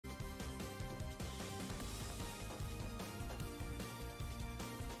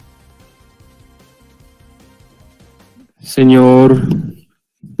Señor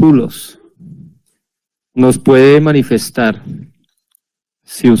Poulos, ¿nos puede manifestar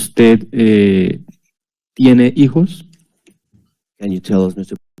si usted tiene hijos? Can you tell us,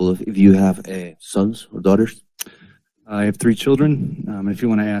 Mr. Poulos, if you have sons or daughters? I have 3 children. If you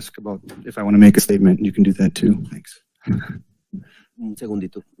want to ask about if I want to make a statement, you can do that too. Thanks. Un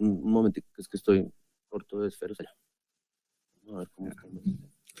segundito, un momentito, es que estoy corto de esferos allá. A ver cómo estamos.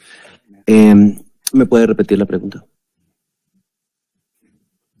 ¿Me puede repetir la pregunta?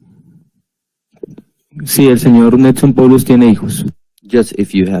 Sí, el señor Nelson Poulos tiene hijos. Just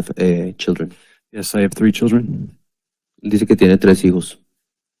if you have children. Yes, I have 3 children. Dice que tiene 3 hijos.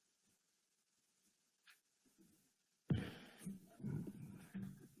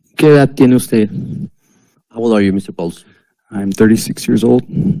 ¿Qué edad tiene usted? How old are you, Mr. Poulos? I'm 36 years old.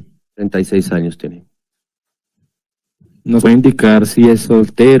 36 años tiene. ¿Nos puede indicar si es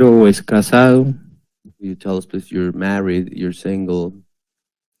soltero o es casado? Will you tell us, please, you're married, you're single?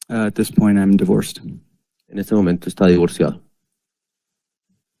 At this point, I'm divorced. En este momento está divorciado.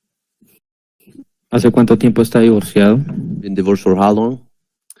 ¿Hace cuánto tiempo está divorciado? Been divorced for how long?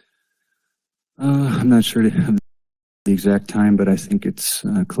 I'm not sure the exact time, but I think it's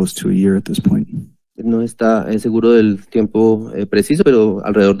close to a year at this point. No está seguro del tiempo preciso, pero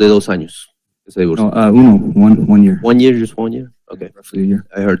alrededor de 2 años que se divorció. One year. 1 year, just 1 year? Okay. Roughly a year.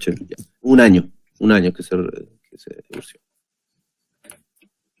 I heard you. Yeah. Un año que se divorció.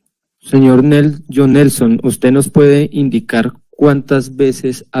 Señor John Nelson, ¿usted nos puede indicar cuántas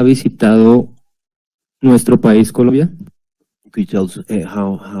veces ha visitado nuestro país, Colombia? Could you tell us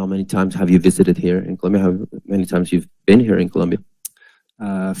how many times have you visited here in Colombia? How many times you've been here in Colombia?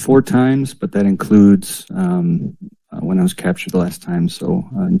 4 times, but that includes when I was captured the last time. So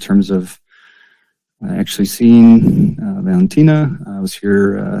in terms of actually seeing Valentina, I was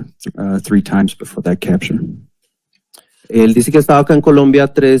here 3 times before that capture. Él dice que ha estado acá en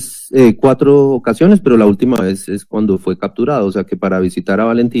Colombia 4 ocasiones, pero la última vez es cuando fue capturado, o sea que para visitar a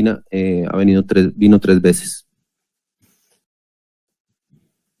Valentina vino 3 veces.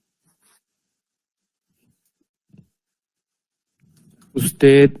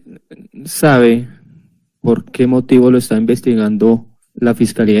 ¿Usted sabe por qué motivo lo está investigando la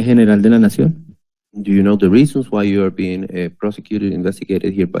Fiscalía General de la Nación? Do you know the reasons why you are being prosecuted,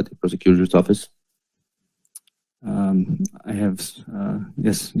 investigated here by the prosecutor's office? I have,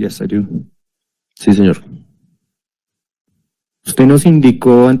 yes, I do. Sí, señor. Usted nos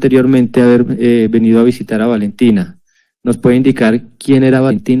indicó anteriormente haber venido a visitar a Valentina. ¿Nos puede indicar quién era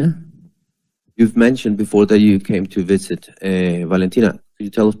Valentina? You've mentioned before that you came to visit Valentina. Could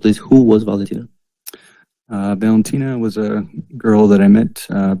you tell us, please, who was Valentina? Valentina was a girl that I met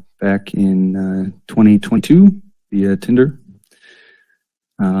back in 2022 via Tinder.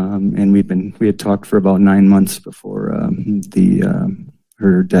 And we had talked for about 9 months before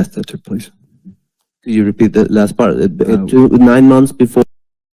her death that took place. Could you repeat the last part? 9 months before?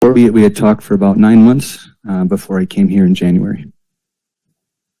 We had talked for about 9 months before I came here in January.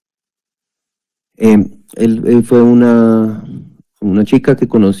 Él fue una chica que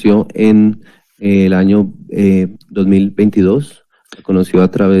conoció en el año 2022. La conoció a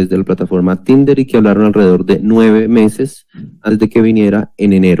través de la plataforma Tinder y que hablaron alrededor de 9 meses antes de que viniera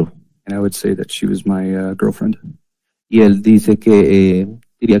en enero. And I would say that she was my girlfriend. Y él dice que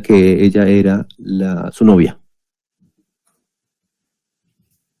diría que ella era su novia.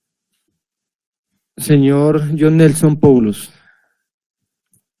 Señor John Nelson Poulos,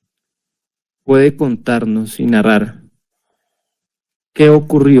 ¿puede contarnos y narrar qué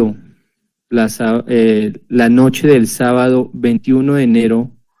ocurrió la noche del sábado 21 de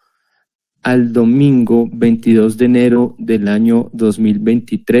enero al domingo 22 de enero del año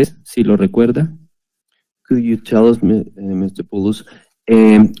 2023, si lo recuerda? Could you tell us, Mr. Poulos,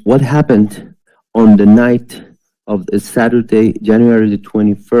 what happened on the night of Saturday, January the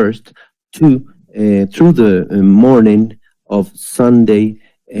 21st, through the morning of Sunday,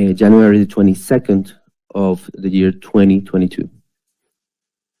 January the 22nd of the year 2022?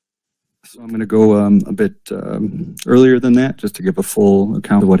 So I'm going to go a bit earlier than that, just to give a full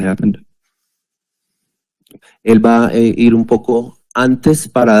account of what happened. Él va a ir un poco antes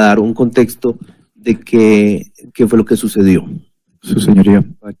para dar un contexto de qué fue lo que sucedió. Su señoría,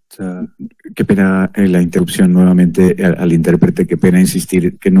 qué pena la interrupción nuevamente al intérprete, qué pena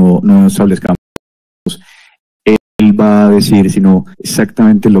insistir que no nos establezcamos. Él va a decir, sino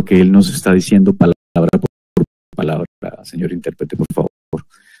exactamente lo que él nos está diciendo palabra por palabra. Señor intérprete, por favor.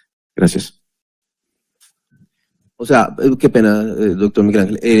 Gracias. O sea, qué pena, doctor Miguel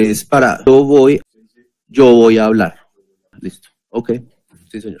Ángel. Es para, yo voy a hablar. Listo. Ok.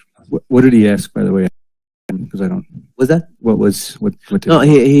 Sí, señor. What did he ask, by the way? Because I don't. Was that? What did No,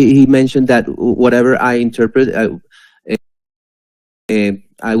 he mentioned that whatever I interpret,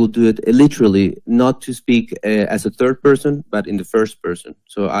 I will do it literally, not to speak as a third person, but in the first person.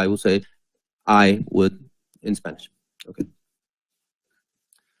 So I will say, I would in Spanish. Okay.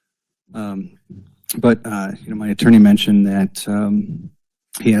 But my attorney mentioned that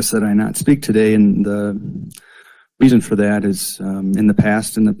he asked that I not speak today, and the reason for that is in the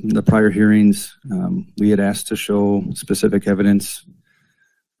past, in the prior hearings, we had asked to show specific evidence,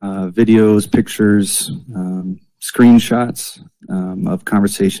 videos, pictures, screenshots of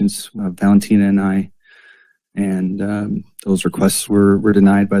conversations of Valentina and I, and those requests were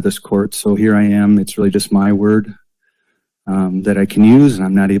denied by this court. So here I am. It's really just my word that I can use, and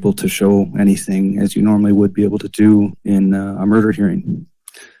I'm not able to show anything as you normally would be able to do in a murder hearing.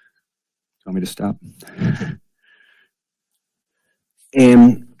 Do you want me to stop?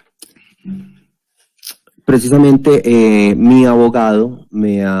 Precisamente mi abogado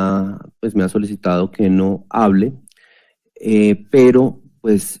me ha solicitado que no hable, pero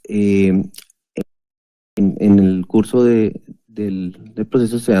pues en el curso del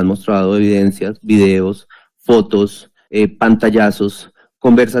proceso se han mostrado evidencias, videos, fotos, pantallazos,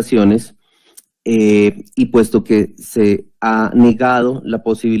 conversaciones, y puesto que se ha negado la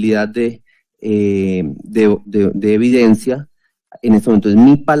posibilidad de evidencia, en este momento es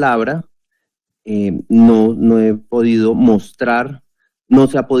mi palabra, no he podido mostrar, no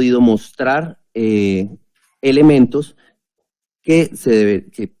se ha podido mostrar elementos que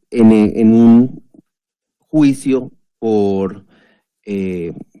en un juicio por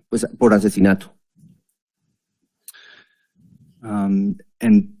asesinato.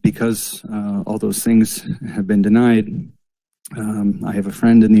 And because all those things have been denied, I have a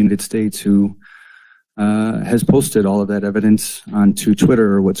friend in the United States who has posted all of that evidence onto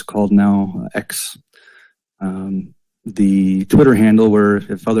Twitter, or what's called now X. The Twitter handle, where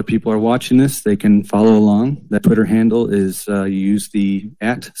if other people are watching this, they can follow along. That Twitter handle is, you use the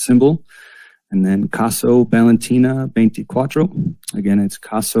 @ symbol, and then Caso Valentina 24. Again, it's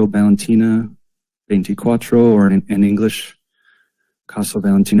Caso Valentina 24, or in English, Caso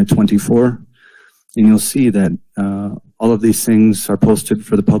Valentina 24. And you'll see that all of these things are posted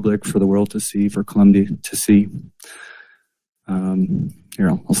for the public, for the world to see, for Colombia to see. Here,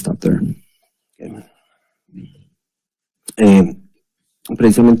 I'll stop there.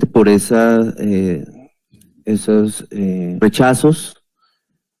 Precisamente por esos rechazos,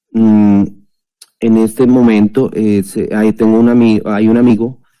 en este momento hay un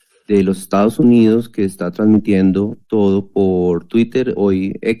amigo de los Estados Unidos que está transmitiendo todo por Twitter,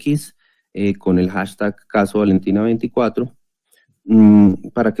 hoy X, con el hashtag Caso Valentina 24,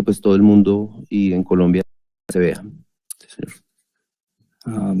 para que pues todo el mundo y en Colombia se vea.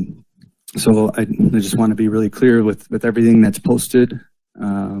 So I just want to be really clear with everything that's posted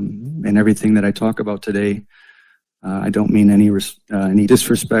and everything that I talk about today. I don't mean any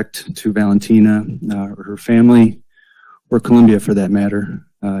disrespect to Valentina or her family, or Colombia for that matter.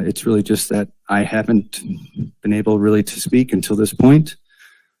 It's really just that I haven't been able really to speak until this point.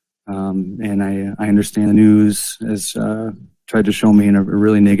 And I understand the news has tried to show me in a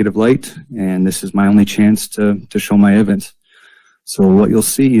really negative light, and this is my only chance to show my evidence. So what you'll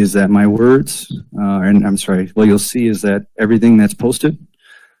see is that my words, what you'll see is that everything that's posted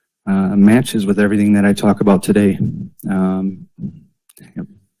matches with everything that I talk about today. Yep.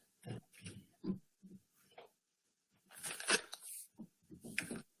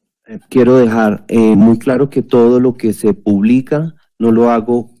 Quiero dejar muy claro que todo lo que se publica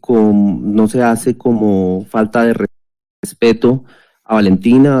no se hace como falta de respeto a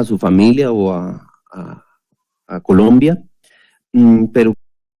Valentina, a su familia o a Colombia, pero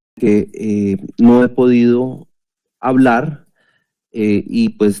que no he podido hablar y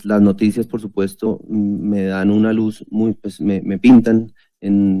pues las noticias, por supuesto, me dan una luz me pintan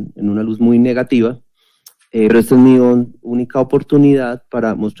en una luz muy negativa, pero esta es mi única oportunidad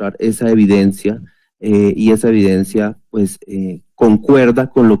para mostrar esa evidencia y esa evidencia pues concuerda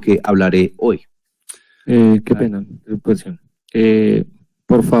con lo que hablaré hoy. Qué pena, cuestión.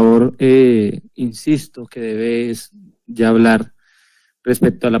 Por favor, insisto que debes ya hablar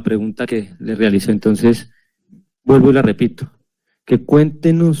respecto a la pregunta que le realicé. Entonces, vuelvo y la repito, que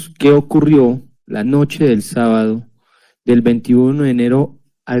cuéntenos qué ocurrió la noche del sábado del 21 de enero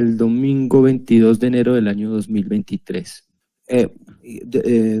al domingo 22 de enero del año 2023.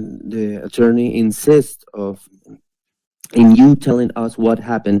 The attorney insists in you telling us what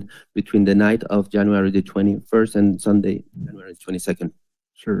happened between the night of January the 21st and Sunday, January 22nd.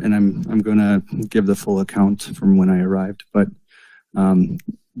 Sure, and I'm going to give the full account from when I arrived, but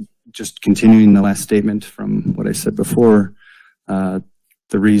just continuing the last statement from what I said before,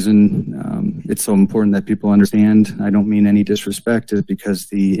 the reason it's so important that people understand, I don't mean any disrespect, is because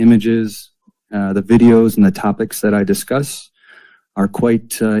the images, the videos, and the topics that I discuss are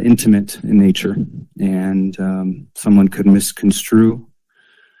quite intimate in nature, and someone could misconstrue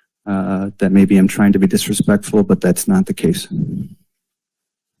that maybe I'm trying to be disrespectful, but that's not the case.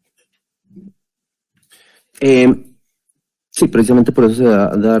 Sí, precisamente por eso se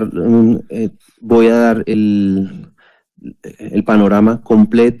va a dar voy a dar el panorama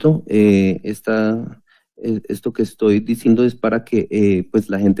completo. Esto que estoy diciendo es para que pues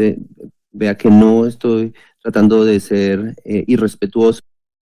la gente vea que no estoy tratando de ser irrespetuoso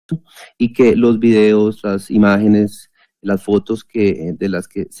y que los videos, las imágenes, las fotos de las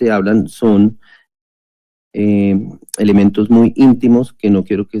que se hablan son elementos muy íntimos que no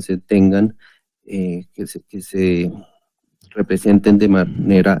quiero que se tengan, que se representen de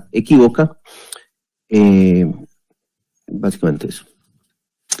manera equívoca. Básicamente eso.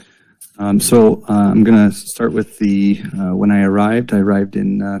 So I'm going to start with when I arrived. I arrived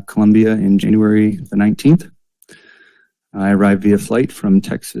in Colombia in January the 19th. I arrived via flight from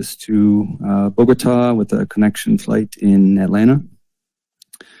Texas to Bogota with a connection flight in Atlanta.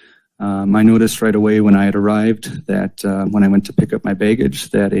 I noticed right away when I had arrived that when I went to pick up my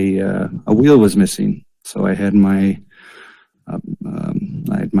baggage that a wheel was missing. So I had my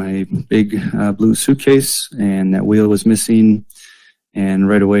big blue suitcase, and that wheel was missing. And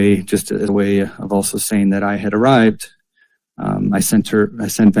right away, just as a way of also saying that I had arrived, I sent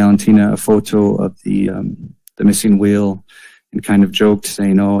Valentina a photo of the missing wheel, and kind of joked,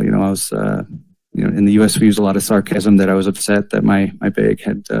 saying, "Oh, I was, in the U.S. we use a lot of sarcasm that I was upset that my bag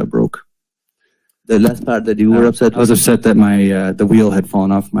had broke." The last part that you were upset. I was upset that the wheel had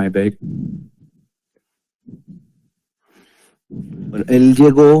fallen off my bag. Bueno, él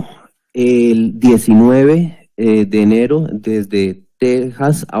llegó el 19 de enero desde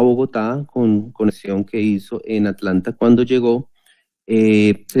Texas a Bogotá con conexión que hizo en Atlanta. Cuando llegó,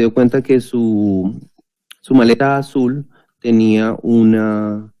 se dio cuenta que su maleta azul tenía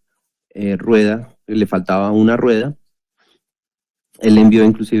una rueda, le faltaba una rueda. Él le envió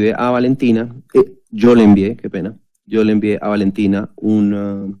inclusive a Valentina, yo le envié, qué pena, yo le envié a Valentina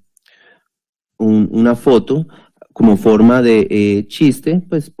una foto como forma de chiste,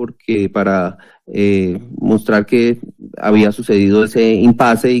 pues porque para mostrar que había sucedido ese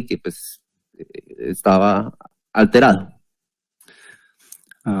impasse y que pues estaba alterado.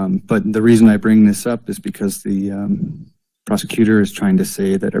 But the reason I bring this up is because the prosecutor is trying to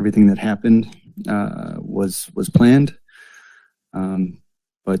say that everything that happened was planned.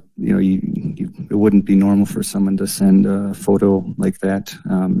 But it wouldn't be normal for someone to send a photo like that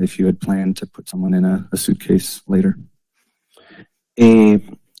if you had planned to put someone in a suitcase later.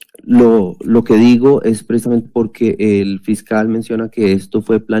 Lo que digo es precisamente porque el fiscal menciona que esto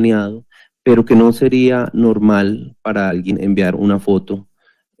fue planeado, pero que no sería normal para alguien enviar una foto,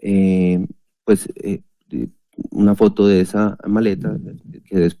 una foto de esa maleta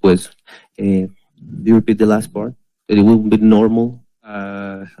que después. Do you repeat the last part? That it wouldn't be normal.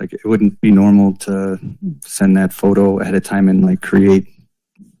 Like it wouldn't be normal to send that photo ahead of time and create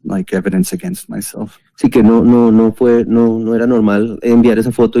evidence against myself. Sí, que no era normal enviar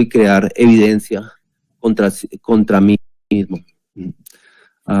esa foto y crear evidencia contra mí mismo.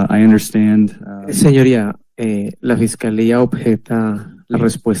 I understand. Señoría, la fiscalía objeta las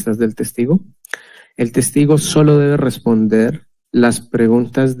respuestas del testigo. El testigo solo debe responder las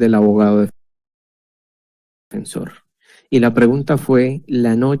preguntas del abogado defensor. Y la pregunta fue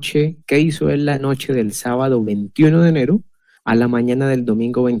 ¿qué hizo él la noche del sábado 21 de enero a la mañana del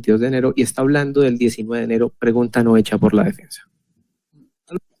domingo 22 de enero? Y está hablando del 19 de enero, pregunta no hecha por la defensa.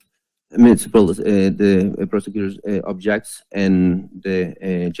 Mr. Poulos, the prosecutor objects, and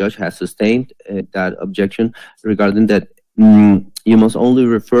the judge has sustained that objection regarding that you must only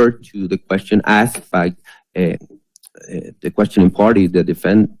refer to the question asked by the questioning party,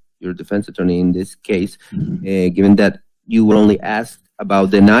 your defense attorney in this case, given that you were only asked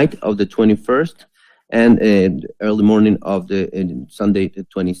about the night of the 21st and early morning of the Sunday the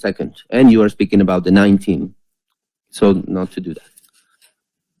 22nd, and you are speaking about the 19th, so not to do that.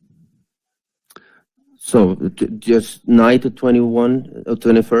 So just night of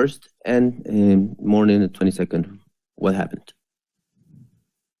 21st and morning the 22nd, what happened?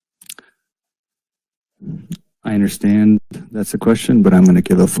 I understand that's a question, but I'm going to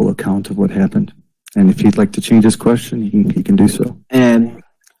give a full account of what happened. And if he'd like to change his question, he can do so.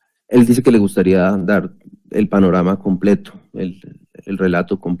 Él dice que le gustaría dar el panorama completo, el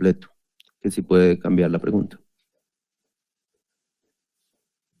relato completo, que si puede cambiar la pregunta.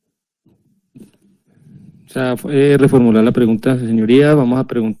 O sea, reformular la pregunta, señoría. Vamos a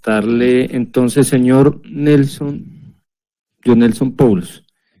preguntarle entonces, señor Nelson, yo Nelson Poulos.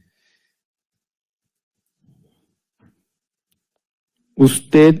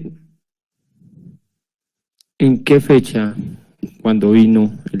 ¿Usted en qué fecha, cuando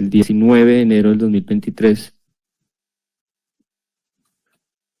vino el 19 de enero del 2023,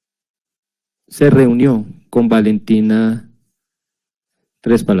 se reunió con Valentina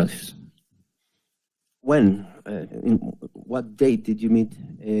Trespalacios? When, in what date did you meet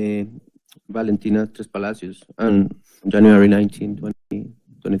Valentina Trespalacios on January 19,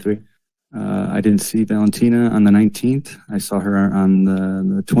 2023? I didn't see Valentina on the 19th. I saw her on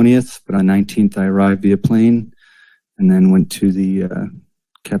the 20th, but on 19th I arrived via plane and then went to the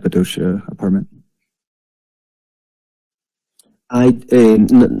Cappadocia apartment.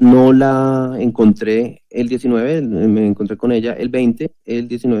 No la encontré el 19, me encontré con ella el 20, el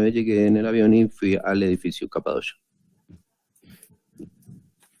 19 llegué en el avión y fui al edificio Cappadocia.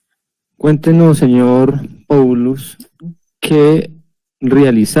 Cuéntenos, señor Poulos, qué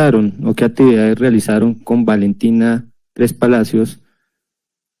realizaron o qué actividades realizaron con Valentina Trespalacios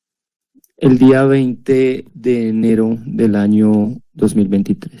el día 20 de enero del año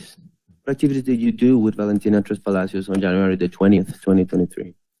 2023. What activities did you do with Valentina Trespalacios on January the 20th,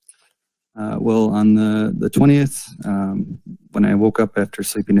 2023? Well, on the 20th, when I woke up after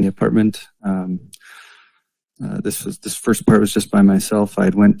sleeping in the apartment, this first part was just by myself. I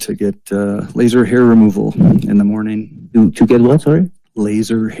went to get laser hair removal in the morning. To get what, sorry?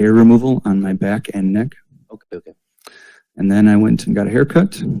 Laser hair removal on my back and neck. Okay, okay. And then I went and got a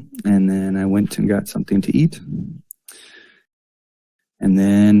haircut, and then I went and got something to eat. And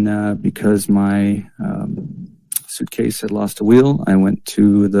then because my suitcase had lost a wheel, I went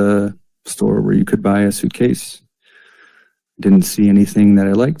to the store where you could buy a suitcase. Didn't see anything that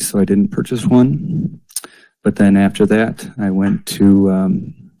I liked, so I didn't purchase one. But then after that, I went to,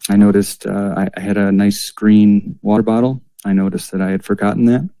 I noticed I had a nice green water bottle. I noticed that I had forgotten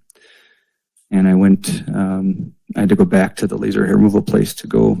that. And I went, I had to go back to the laser hair removal place to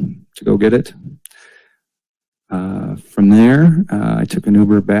go get it. From there, I took an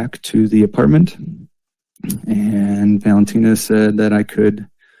Uber back to the apartment, and Valentina said that I could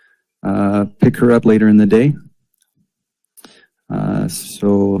pick her up later in the day.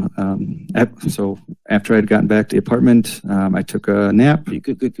 So after I'd gotten back to the apartment, I took a nap.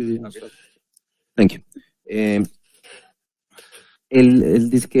 Thank you. Él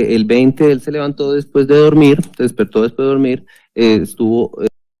dice que el 20 él se levantó después de dormir, se despertó después de dormir, estuvo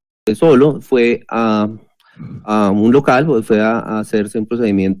solo, fue a un local, fue a hacerse un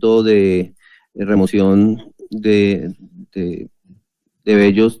procedimiento de remoción de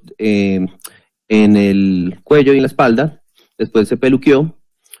vellos en el cuello y en la espalda. Después se peluqueó,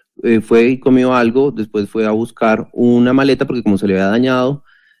 fue y comió algo, después fue a buscar una maleta porque como se le había dañado,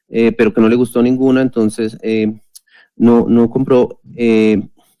 pero que no le gustó ninguna, entonces no compró,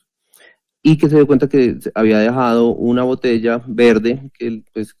 y que se dio cuenta que había dejado una botella verde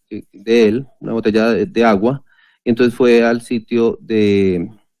de él, una botella de agua, y entonces fue al sitio de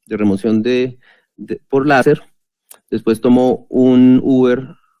remoción por láser. Después tomó un Uber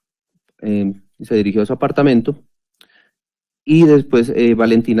y se dirigió a su apartamento, y después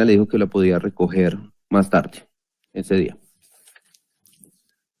Valentina le dijo que la podía recoger más tarde, ese día.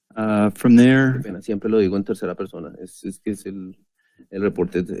 From there, siempre lo digo en tercera persona, es que es el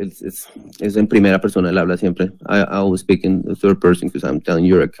reporte, es en primera persona, él habla siempre. I always speak in the third person because I'm telling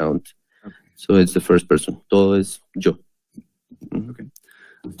your account. Okay. So it's the first person. Todo es yo. Okay.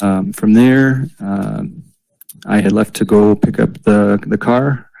 From there, I had left to go pick up the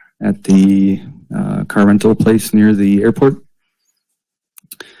car at the car rental place near the airport.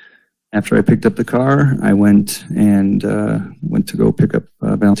 After I picked up the car, I went to go pick up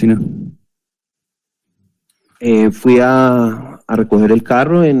Valentina. Fui a recoger el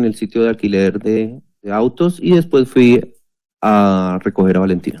carro en el sitio de alquiler de autos y después fui a recoger a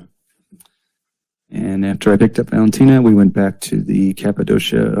Valentina. And after I picked up Valentina, we went back to the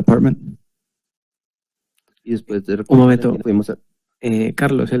Cappadocia apartment. Y después de Un momento, fuimos a...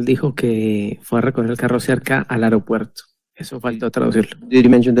 Carlos, él dijo que fue a recoger el carro cerca al aeropuerto. Eso faltó traducirlo. Did you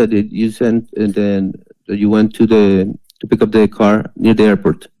mention that you sent that you went to pick up the car near the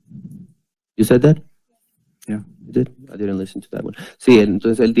airport? You said that? Yeah. You did? I didn't listen to that one. Sí,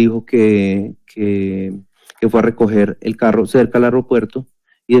 entonces él dijo que fue a recoger el carro cerca al aeropuerto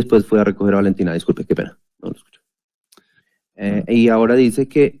y después fue a recoger a Valentina. Disculpe, qué pena, no lo escucho. Y ahora dice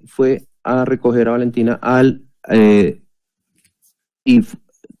que fue a recoger a Valentina if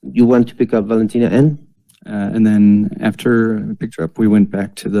you want to pick up Valentina and then after I picked her up, we went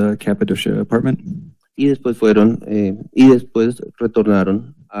back to the Cappadocia apartment. y después después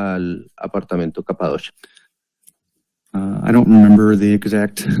retornaron al apartamento Capadocia. I don't remember the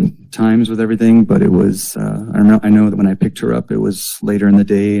exact times with everything, but it was, I know that when I picked her up, it was later in the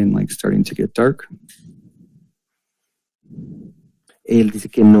day and like starting to get dark. Él dice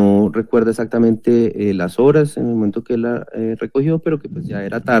que no recuerda exactamente las horas en el momento que la recogió, pero que pues ya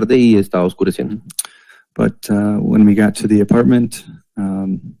era tarde y estaba oscureciendo. But when we got to the apartment,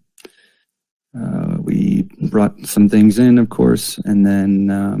 we brought some things in, of course, and then,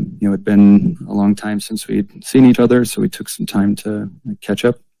 you know, it'd been a long time since we'd seen each other, so we took some time to catch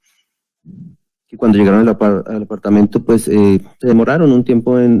up. Y cuando llegaron al apartamento, pues se demoraron un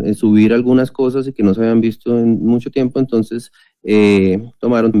tiempo en subir algunas cosas y que no se habían visto en mucho tiempo, entonces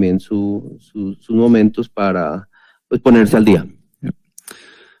tomaron también sus momentos para pues, ponerse al día. Yep.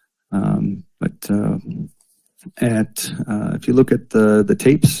 If you look at the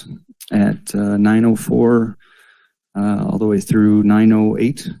tapes, at 9:04 all the way through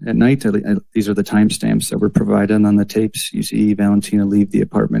 9:08 at night, these are the timestamps that were provided on the tapes. You see Valentina leave the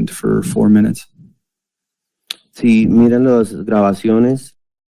apartment for 4 minutes. Si miran las grabaciones,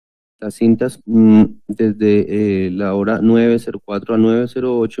 las cintas, desde la hora 9:04 a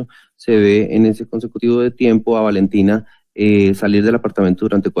 9:08, se ve en ese consecutivo de tiempo a Valentina salir del apartamento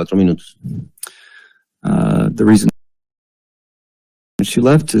durante 4 minutos. The reason she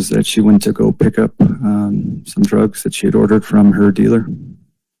left is that she went to go pick up some drugs that she had ordered from her dealer.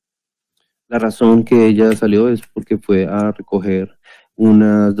 La razón que ella salió es porque fue a recoger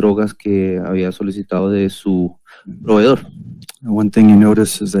unas drogas que había solicitado de su proveedor. One thing you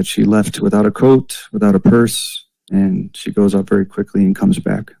notice is that she left without a coat, without a purse, and she goes out very quickly and comes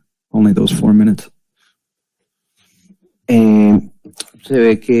back. Only those 4 minutes. Se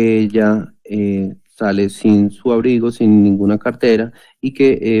ve que ella sale sin su abrigo, sin ninguna cartera, y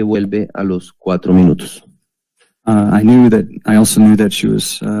que vuelve a los 4 minutos. I also knew that she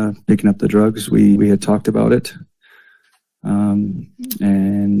was picking up the drugs. We had talked about it. We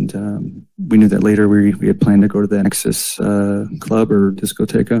knew that later we had planned to go to the Nexus club or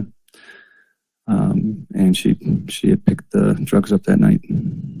discoteca. And she had picked the drugs up that night.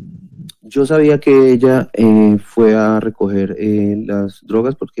 Yo sabía que ella fue a recoger las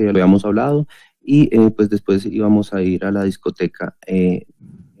drogas porque ya lo habíamos hablado y pues después íbamos a ir a la discoteca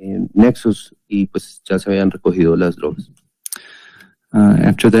Nexus y pues ya se habían recogido las drogas.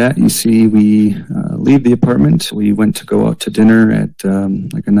 After that, you see, we leave the apartment. We went to go out to dinner at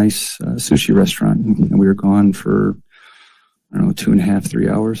like a nice sushi restaurant. And we were gone for, I don't know, 2.5, 3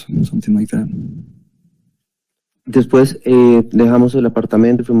 hours, something like that. Después dejamos el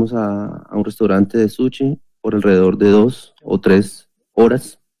apartamento y fuimos a un restaurante de sushi por alrededor de 2 o 3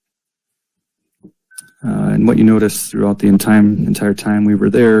 horas. And what you notice throughout the entire time we were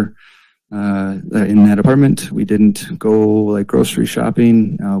there, in that apartment, we didn't go like grocery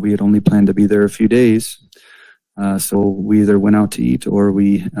shopping. We had only planned to be there a few days. So we either went out to eat or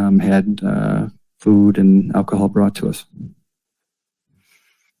we had food and alcohol brought to us.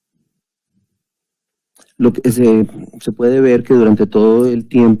 Lo que se puede ver que durante todo el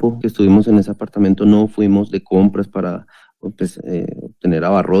tiempo que estuvimos en ese apartamento no fuimos de compras para pues, obtener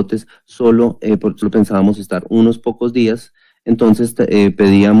abarrotes, solo pensábamos estar unos pocos días, entonces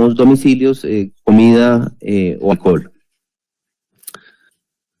pedíamos domicilios, comida o alcohol.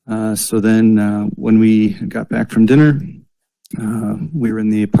 So then when we got back from dinner, we were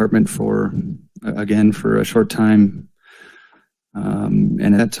in the apartment for a short time. And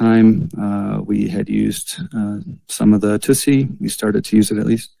at that time, we had used some of the Tussie. We started to use it at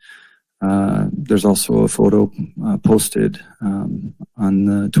least. There's also a photo posted on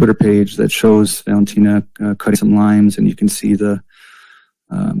the Twitter page that shows Valentina cutting some limes, and you can see that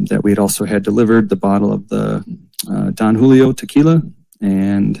we had also had delivered the bottle of the Don Julio tequila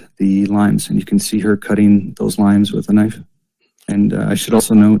and the limes, and you can see her cutting those limes with a knife. And I should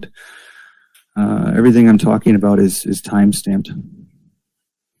also note, everything I'm talking about is time-stamped.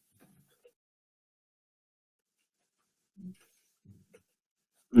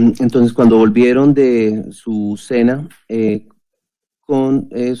 Entonces, cuando volvieron de su cena con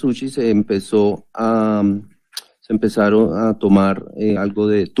sushi, se empezaron a tomar algo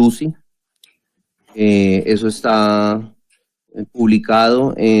de Tusi. Eso está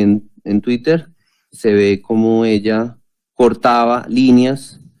publicado en Twitter. Se ve como ella cortaba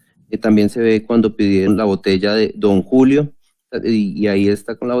líneas. También se ve cuando pidieron la botella de Don Julio, y ahí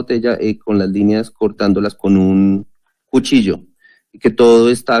está con la botella, con las líneas cortándolas con un cuchillo, y que todo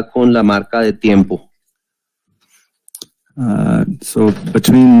está con la marca de tiempo. So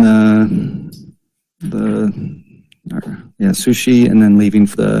between sushi and then leaving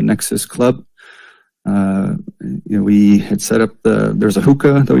for the Nexus Club, We had set up there's a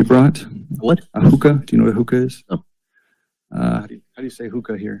hookah that we brought. What? A hookah. Do you know what a hookah is? No. How do you say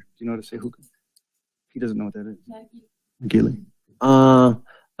hookah here? Do you know how to say hookah? He doesn't know what that is. Gili.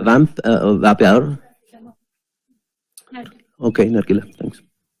 Vapeador. Okay, narguila, thanks.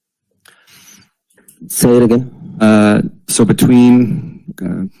 Say it again. So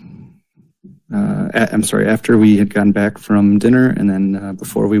I'm sorry, after we had gotten back from dinner and then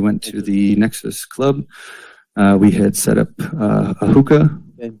before we went to the Nexus Club, we had set up a hookah.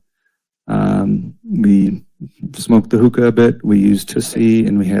 Okay. We smoked the hookah a bit, we used Tussie,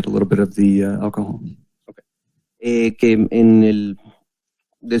 and we had a little bit of the alcohol. Que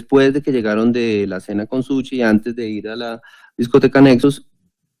después de que llegaron de la cena con Sushi, antes de ir a la discoteca Nexus,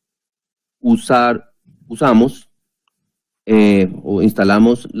 usamos o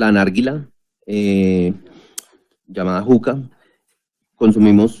instalamos la narguila llamada hookah,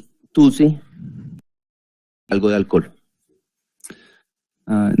 consumimos Tussie, algo de alcohol.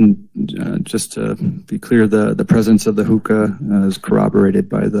 Just to be clear, the presence of the hookah is corroborated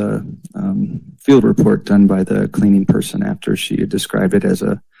by the field report done by the cleaning person after she had described it as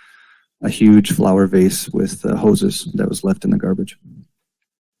a huge flower vase with hoses that was left in the garbage.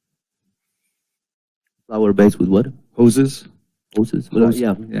 Flower vase with what? Hoses? Hoses?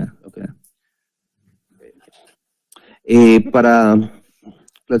 Yeah. Okay. Para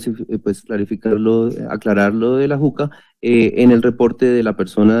pues clarificarlo, aclararlo de la hookah, en el reporte de la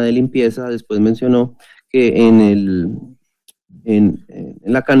persona de limpieza después mencionó que en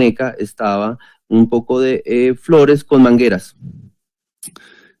la caneca estaba un poco de flores con mangueras.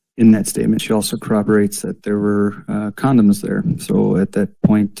 In that statement, she also corroborates that there were condoms there. So at that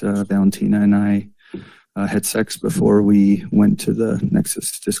point, Valentina and I had sex before we went to the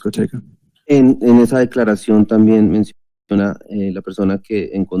Nexus discoteca. En esa declaración también menciona la persona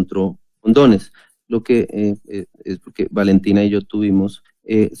que encontró condones, lo que es porque Valentina y yo tuvimos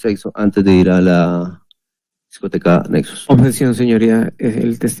sexo antes de ir a la discoteca Nexus. Objeción, señoría.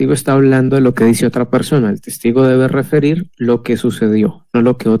 El testigo está hablando de lo que dice otra persona. El testigo debe referir lo que sucedió, no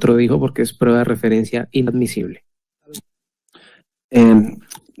lo que otro dijo, porque es prueba de referencia inadmisible.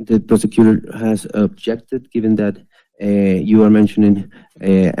 The prosecutor has objected, given that you are mentioning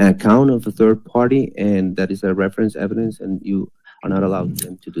an account of a third party, and that is a reference evidence, and you are not allowed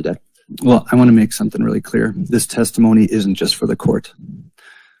them to do that. Well, I want to make something really clear. This testimony isn't just for the court.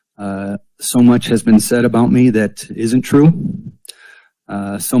 So much has been said about me that isn't true.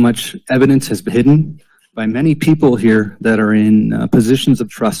 So much evidence has been hidden by many people here that are in positions of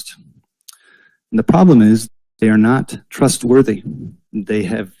trust. And the problem is they are not trustworthy. They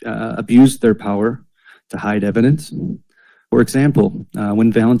have abused their power to hide evidence. For example,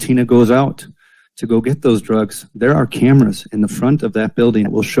 when Valentina goes out to go get those drugs, there are cameras in the front of that building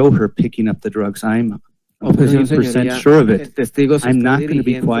that will show her picking up the drugs. I'm 100% sure of it. El testigo se I'm está not going to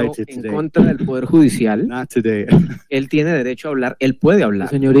be dirigiendo quiet en today. contra del Poder Judicial. Not today. Él tiene derecho a hablar, él puede hablar.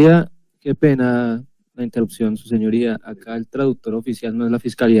 Señoría, qué pena la interrupción, su señoría. Acá el traductor oficial no es la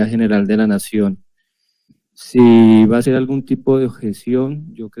Fiscalía General de la Nación. Si va a hacer algún tipo de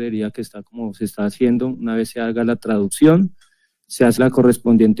objeción, yo creería que está como se está haciendo. Una vez se haga la traducción, se hace la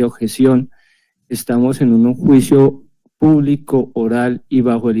correspondiente objeción. Estamos en un juicio público, oral y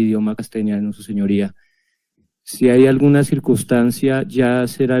bajo el idioma castellano, su señoría. Si hay alguna circunstancia, ya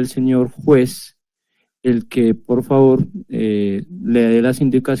será el señor juez el que, por favor, le dé las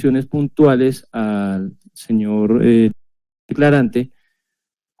indicaciones puntuales al señor declarante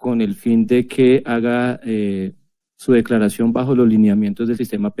con el fin de que haga su declaración bajo los lineamientos del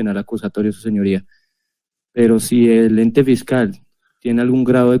sistema penal acusatorio, su señoría. Pero si el ente fiscal tiene algún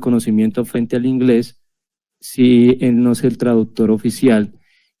grado de conocimiento frente al inglés, si él no es el traductor oficial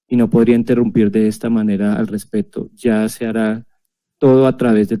y no podría interrumpir de esta manera al respecto, ya se hará todo a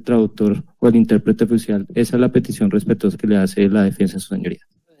través del traductor o el intérprete oficial. Esa es la petición respetuosa que le hace la defensa a su señoría.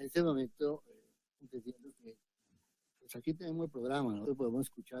 En este momento, entendiendo que pues aquí tenemos el programa, nosotros podemos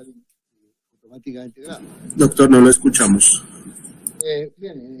escuchar automáticamente. Doctor, no lo escuchamos.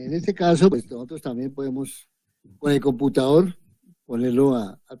 Bien, en este caso, pues nosotros también podemos, con el computador, ponerlo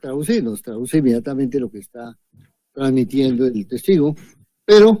a traducir. Nos traduce inmediatamente lo que está transmitiendo el testigo,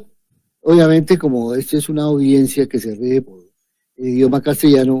 pero obviamente como esta es una audiencia que se rige por el idioma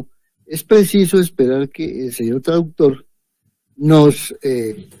castellano, es preciso esperar que el señor traductor nos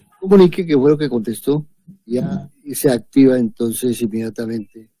comunique qué fue lo que contestó ya, y se activa entonces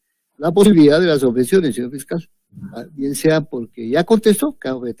inmediatamente la posibilidad de las objeciones, señor fiscal, bien sea porque ya contestó,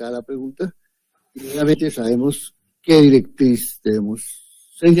 queda objetada la pregunta, y obviamente sabemos qué directriz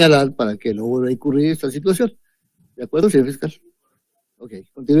debemos señalar para que no vuelva a incurrir esta situación. ¿De acuerdo, señor fiscal? Ok,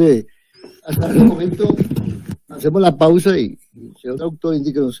 continúe Hasta ese momento hacemos la pausa y el señor autor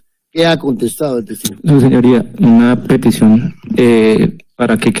indíquenos qué ha contestado el testigo. No, señoría, una petición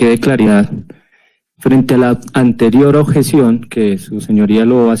para que quede claridad. Frente a la anterior objeción, que su señoría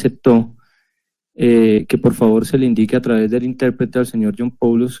lo aceptó, que por favor se le indique a través del intérprete al señor John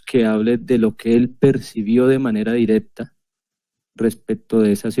Poulos que hable de lo que él percibió de manera directa respecto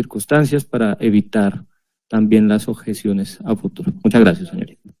de esas circunstancias para evitar también las objeciones a futuro. Muchas gracias,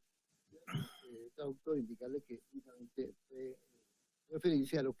 señoría. Autor, indicarle que únicamente fue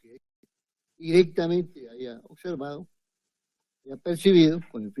referencia a lo que directamente haya observado, haya percibido,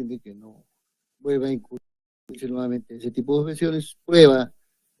 con el fin de que no vuelva a incurrirse nuevamente ese tipo de objeciones, prueba,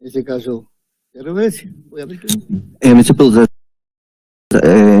 en este caso, de referencia, obviamente. Mr. Poulos,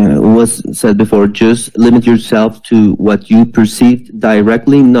 was said before, just limit yourself to what you perceived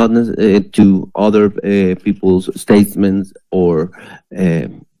directly, not to other people's statements or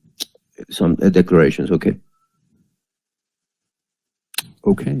some declarations, okay?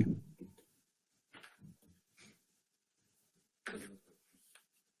 Okay.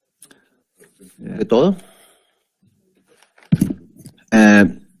 ¿De todo?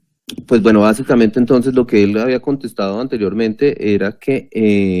 Pues bueno, básicamente entonces lo que él había contestado anteriormente era que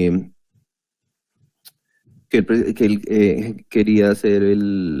él quería hacer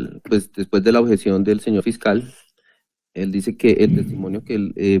pues después de la objeción del señor fiscal, él dice que el testimonio que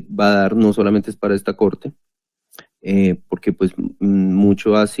él va a dar no solamente es para esta corte, porque pues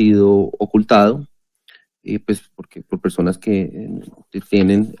mucho ha sido ocultado, y pues porque por personas que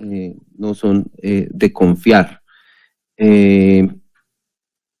no son de confiar.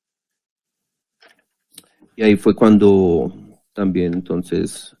 Y ahí fue cuando también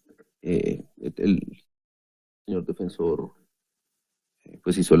entonces el señor defensor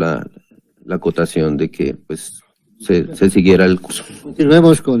pues hizo la acotación de que pues se siguiera el curso.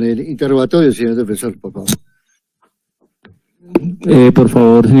 Continuemos con el interrogatorio, señor defensor, por favor. Por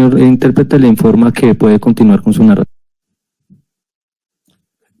favor, señor intérprete, le informa que puede continuar con su narración.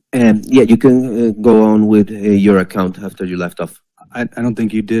 Yeah, you can go on with your account after you left off. I don't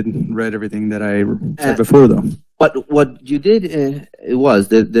think you did read everything that I said before, though. What you did was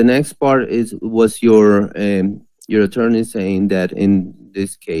the next part was your attorney saying that in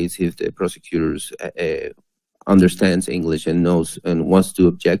this case, if the prosecutors understands English and knows and wants to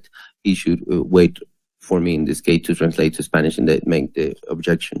object, he should wait for me in this case to translate to Spanish and then make the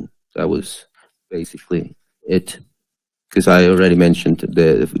objection. That was basically it. Because I already mentioned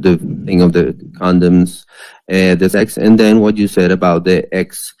the thing of the condoms, the sex, and then what you said about the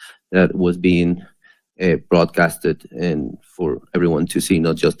ex that was being broadcasted and for everyone to see,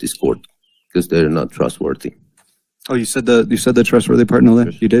 not just this court, because they're not trustworthy. Oh, you said the trustworthy part, no,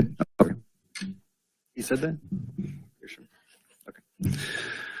 that you did? Okay. You said that? You're sure? Okay.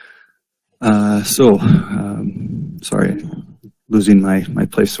 Sorry, losing my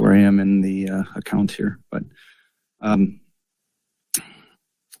place where I am in the account here, but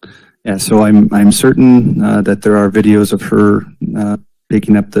yeah, so I'm certain that there are videos of her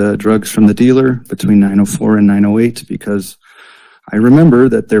picking up the drugs from the dealer between 9:04 and 9:08, because I remember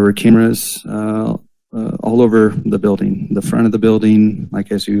that there were cameras all over the building, the front of the building,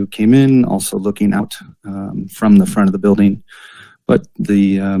 like as you came in, also looking out from the front of the building. But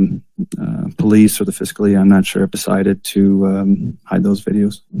the police or the fiscalía, I'm not sure, have decided to hide those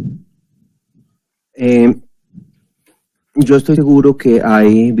videos. Yo estoy seguro que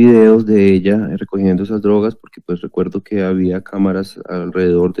hay videos de ella recogiendo esas drogas, porque pues recuerdo que había cámaras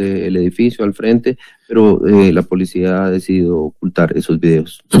alrededor del edificio, al frente, pero la policía ha decidido ocultar esos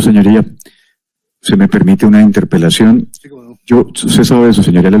videos. Su señoría, ¿se me permite una interpelación? Usted sabe, su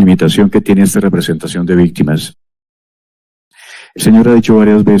señoría, la limitación que tiene esta representación de víctimas. El señor ha dicho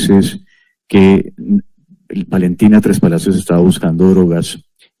varias veces que Valentina Trespalacios estaba buscando drogas.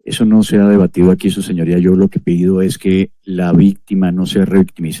 Eso no se ha debatido aquí, su señoría. Yo lo que pido es que la víctima no sea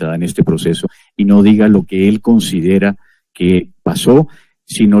revictimizada en este proceso y no diga lo que él considera que pasó,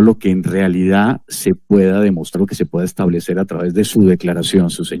 sino lo que en realidad se pueda demostrar, lo que se pueda establecer a través de su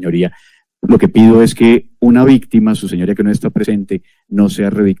declaración, su señoría. Lo que pido es que una víctima, su señoría que no está presente, no sea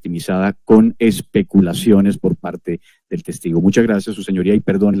revictimizada con especulaciones por parte del testigo. Muchas gracias, su señoría, y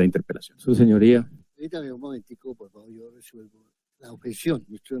perdone la interpelación. Su señoría. Permítame un momentico, por favor, yo resuelvo la objeción.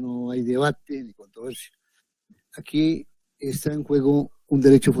 Esto no hay debate ni controversia. Aquí está en juego un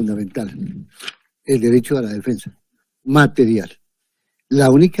derecho fundamental, el derecho a la defensa material.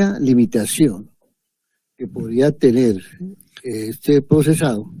 La única limitación que podría tener este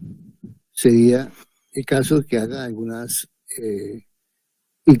procesado sería el caso de que haga algunas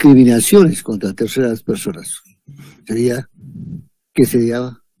incriminaciones contra terceras personas. Sería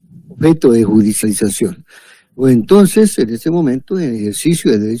objeto de judicialización. O entonces, en ese momento, en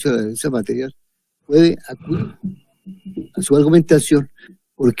ejercicio del derecho a la defensa material, puede acudir a su argumentación,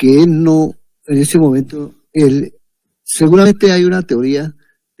 porque él no, en ese momento, seguramente hay una teoría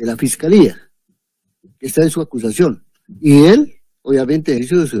de la fiscalía que está en su acusación, y él, obviamente, en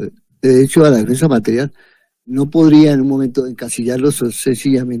ejercicio de derecho a la defensa material, no podría en un momento encasillarlo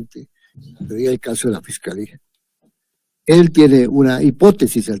sencillamente en la teoría del caso de la fiscalía. Él tiene una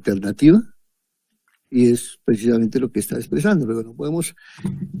hipótesis alternativa, y es precisamente lo que está expresando, pero no podemos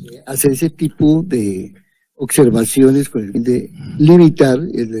hacer ese tipo de observaciones con el fin de limitar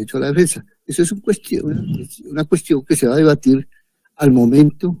el derecho a la defensa. Eso es una cuestión que se va a debatir al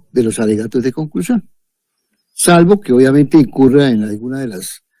momento de los alegatos de conclusión, salvo que obviamente incurra en alguna de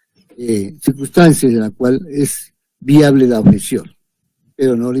las circunstancias en la cual es viable la objeción,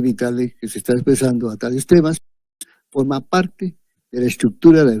 pero no limitarle que se está expresando a tales temas, forma parte de la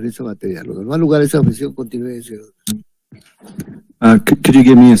estructura de la defensa material. Lo que no da lugar a esa objeción continúe en ese orden. Could you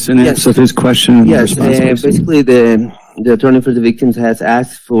give me an answer to his question? Yes, basically the attorney for the victims has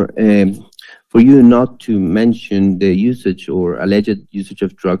asked for you not to mention the usage or alleged usage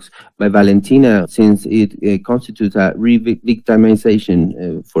of drugs by Valentina, since it constitutes a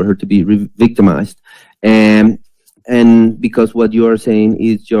re-victimization for her to be re-victimized. And because what you are saying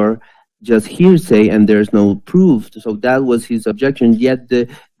is just hearsay and there's no proof. So that was his objection, yet the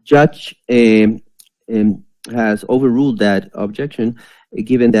judge has overruled that objection,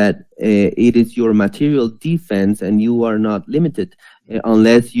 given that it is your material defense and you are not limited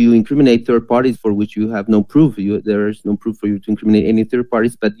unless you incriminate third parties for which you have no proof. There is no proof for you to incriminate any third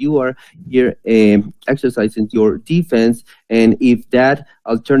parties, but you are here exercising your defense, and if that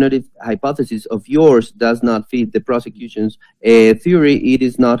alternative hypothesis of yours does not fit the prosecution's theory, it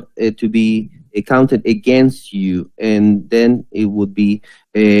is not to be counted against you, and then it would be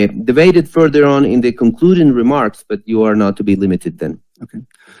debated further on in the concluding remarks, but you are not to be limited then. Okay.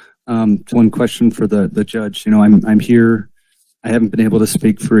 One question for the judge. You know, I'm here. I haven't been able to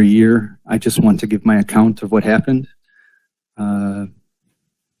speak for a year. I just want to give my account of what happened.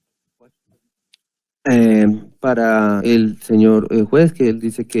 Para el señor juez, que él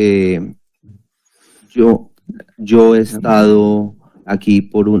dice que yo he estado aquí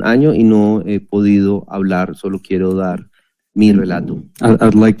por un año y no he podido hablar, solo quiero dar mi relato.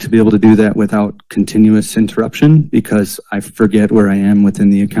 I'd like to be able to do that without continuous interruption, because I forget where I am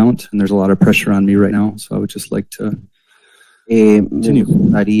within the account, and there's a lot of pressure on me right now, so I would just like to me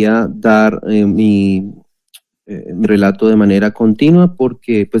gustaría dar mi relato de manera continua,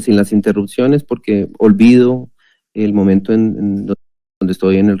 porque pues sin las interrupciones, porque olvido el momento en donde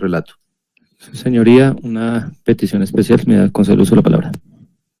estoy en el relato. Señoría, una petición especial, me concedo uso la palabra.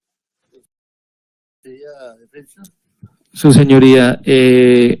 Su señoría,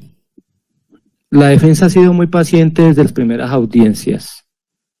 la defensa ha sido muy paciente desde las primeras audiencias.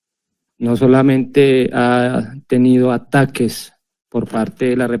 No solamente ha tenido ataques por parte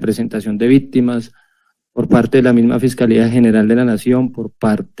de la representación de víctimas, por parte de la misma Fiscalía General de la Nación, por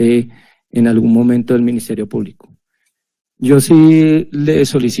parte en algún momento del Ministerio Público. Yo sí le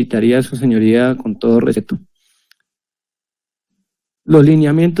solicitaría a su señoría, con todo respeto, los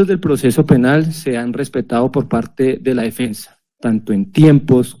lineamientos del proceso penal se han respetado por parte de la defensa, tanto en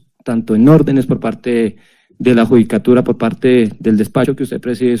tiempos, tanto en órdenes por parte de la judicatura, por parte del despacho que usted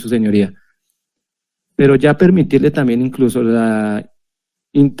preside, su señoría. Pero ya permitirle también incluso la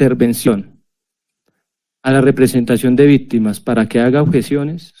intervención a la representación de víctimas para que haga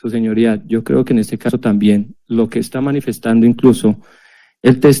objeciones, su señoría, yo creo que en este caso también lo que está manifestando incluso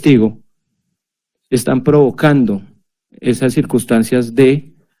el testigo están provocando esas circunstancias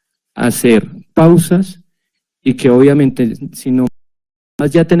de hacer pausas y que obviamente si no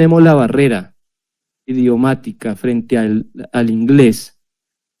más ya tenemos la barrera idiomática frente al inglés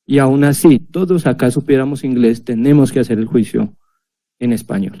y aún así todos acá supiéramos inglés, tenemos que hacer el juicio en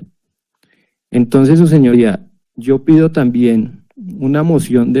español. Entonces, su señoría, yo pido también una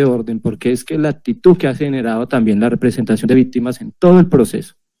moción de orden, porque es que la actitud que ha generado también la representación de víctimas en todo el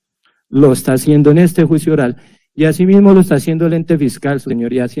proceso, lo está haciendo en este juicio oral, y asimismo lo está haciendo el ente fiscal, su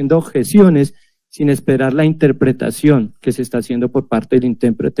señoría, haciendo objeciones sin esperar la interpretación que se está haciendo por parte del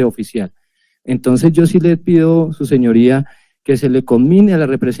intérprete oficial. Entonces, yo sí le pido, su señoría, que se le conmine a la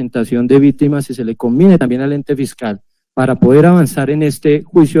representación de víctimas y se le conmine también al ente fiscal para poder avanzar en este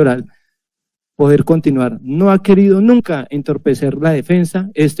juicio oral, poder continuar. No ha querido nunca entorpecer la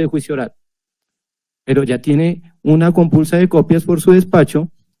defensa este juicio oral, pero ya tiene una compulsa de copias por su despacho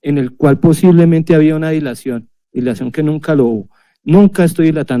en el cual posiblemente había una dilación que nunca lo hubo. Nunca estoy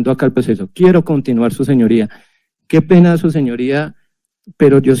dilatando acá el proceso. Quiero continuar, su señoría. Qué pena, su señoría,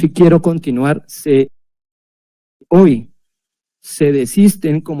 pero yo sí quiero continuar. Hoy se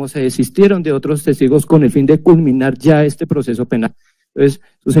desisten como se desistieron de otros testigos con el fin de culminar ya este proceso penal. Entonces,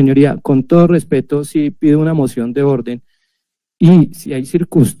 su señoría, con todo respeto, sí pido una moción de orden, y si hay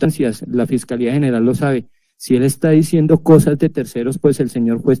circunstancias, la Fiscalía General lo sabe, si él está diciendo cosas de terceros, pues el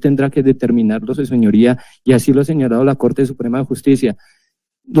señor juez tendrá que determinarlo, su señoría, y así lo ha señalado la Corte Suprema de Justicia.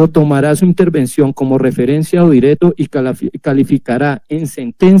 Lo tomará su intervención como referencia o directo y calificará en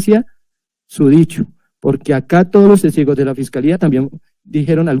sentencia su dicho, porque acá todos los testigos de la Fiscalía también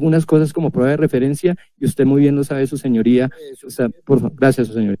dijeron algunas cosas como prueba de referencia, y usted muy bien lo sabe, su señoría. O sea, por favor, gracias,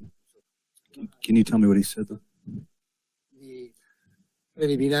 su señoría. Can you tell me what he said, though?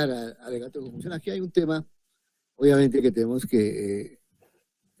 Preliminar alegato de confusión. Aquí hay un tema, obviamente, que tenemos que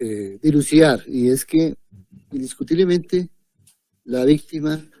dilucidar, y es que indiscutiblemente la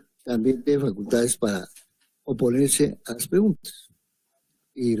víctima también tiene facultades para oponerse a las preguntas,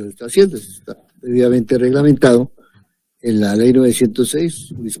 y lo está haciendo, está debidamente reglamentado en la ley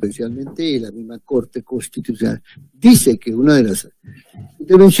 906, jurisprudencialmente, y la misma Corte Constitucional dice que una de las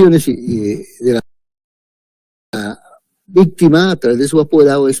intervenciones de la víctima a través de su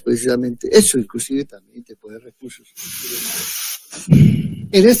apoderado es precisamente eso, inclusive también te puede recursos.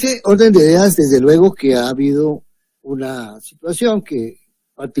 En ese orden de ideas, desde luego que ha habido una situación que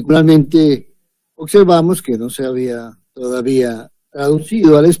particularmente observamos que no se había todavía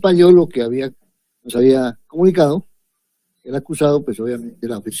traducido al español lo que nos había comunicado el acusado, pues obviamente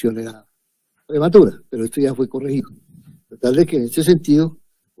la objeción era prematura, pero esto ya fue corregido. Total de que en este sentido,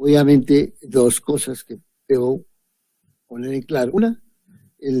 obviamente, dos cosas que debo poner en claro. Una,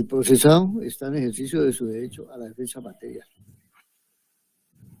 el procesado está en ejercicio de su derecho a la defensa material.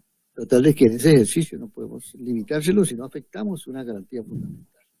 Total de que en ese ejercicio no podemos limitárselo si no afectamos una garantía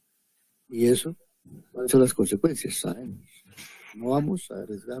fundamental. Y eso, ¿cuáles son las consecuencias? Sabemos. No vamos a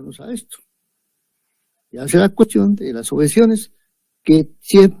arriesgarnos a esto. Ya será cuestión de las objeciones que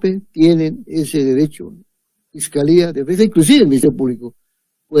siempre tienen ese derecho. Fiscalía, defensa, inclusive el Ministerio Público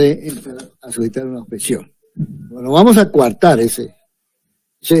puede entrar a solicitar una objeción. Bueno, vamos a coartar ese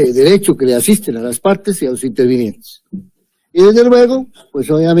derecho que le asisten a las partes y a los intervinientes. Y desde luego, pues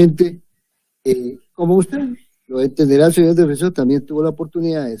obviamente, como usted lo entenderá, el señor defensor también tuvo la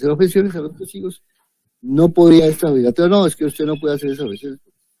oportunidad de hacer objeciones a los testigos, no podría estar obligatorio, no, es que usted no puede hacer esas objeciones.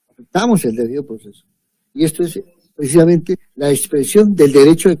 Afectamos el debido proceso. Y esto es precisamente la expresión del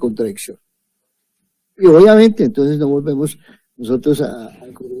derecho de contradicción. Y obviamente, entonces no volvemos nosotros a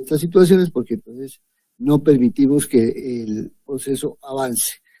estas situaciones, porque entonces no permitimos que el proceso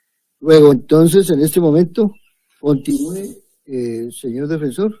avance. Luego, entonces, en este momento, continúe, señor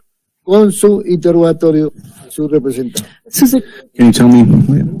defensor, con su interrogatorio a su representante. Can you tell me?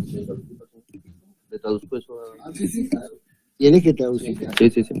 Sí, claro. Tiene que traducir.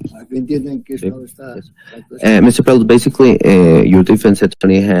 Sí. Que entiendan en qué estado está. Mr. Poulos, basically, your defense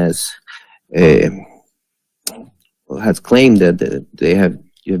attorney has claimed that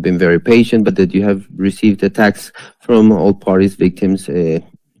you have been very patient, but that you have received attacks from all parties, victims,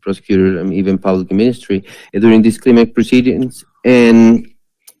 prosecutor, and even public ministry during these criminal proceedings. And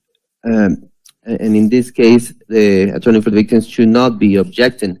in this case, the attorney for the victims should not be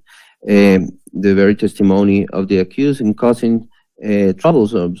objecting the very testimony of the accused and causing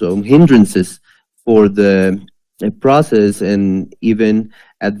troubles or hindrances for the process and even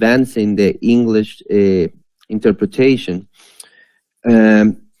advancing the English interpretation.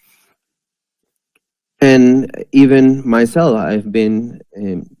 And even myself, I've been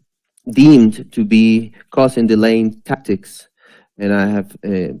deemed to be causing delaying tactics, and I have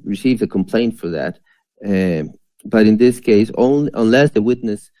received a complaint for that. But in this case, only unless the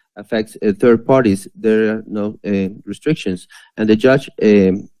witness affects third parties, there are no restrictions. And the judge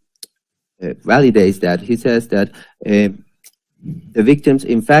validates that. He says that the victims,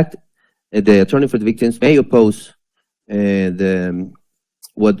 in fact, the attorney for the victims may oppose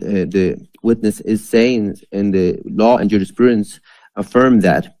what the witness is saying, and the law and jurisprudence affirm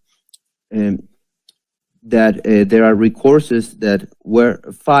that. That there are recourses that were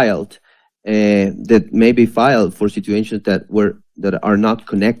filed, that may be filed for situations that are not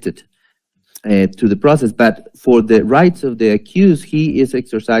connected to the process, but for the rights of the accused, he is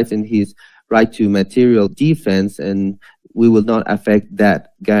exercising his right to material defense, and we will not affect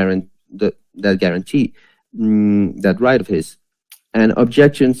that guarantee, that right of his. And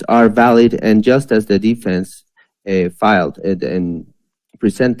objections are valid, and just as the defense filed and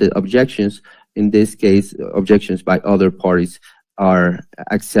presented objections, in this case, objections by other parties are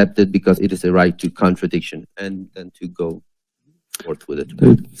accepted because it is a right to contradiction and then to go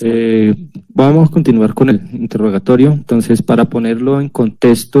Vamos a continuar con el interrogatorio. Entonces, para ponerlo en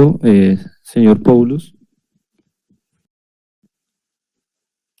contexto, señor Poulos.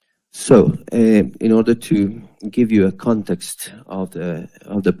 So, in order to give you a context of the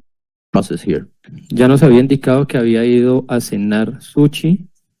process here. Ya nos había indicado que había ido a cenar sushi,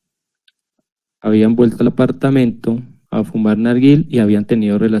 habían vuelto al apartamento a fumar narguil y habían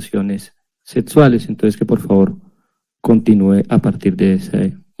tenido relaciones sexuales. Entonces, que por favor continúe a partir de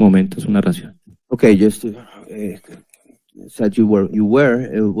ese momento su narración. Okay, just to said you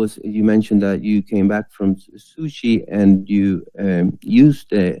mentioned that you came back from sushi and you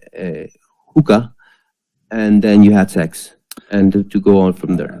used hookah and then you had sex and to go on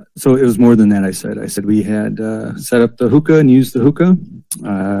from there. So it was more than that. I said we had set up the hookah and used the hookah.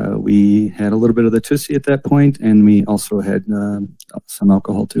 We had a little bit of the tussie at that point, and we also had some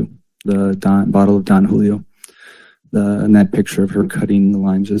alcohol too. The bottle of Don Julio. And that picture of her cutting the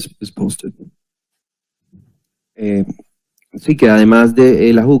limes is posted. Sí, que además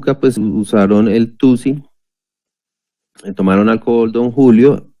de la juca, pues usaron el tusi, tomaron alcohol Don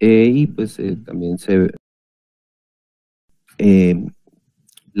Julio y pues también se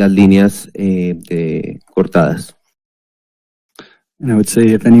las líneas cortadas. And I would say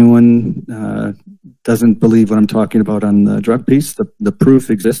if anyone doesn't believe what I'm talking about on the drug piece, the proof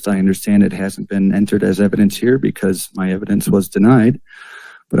exists. I understand it hasn't been entered as evidence here because my evidence was denied.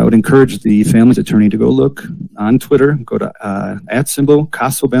 But I would encourage the family's attorney to go look on Twitter, go to @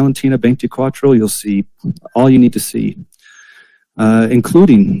 Caso Valentina 24. You'll see all you need to see,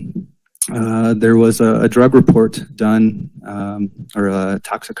 including there was a drug report done, or a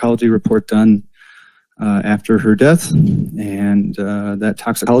toxicology report done after her death, and that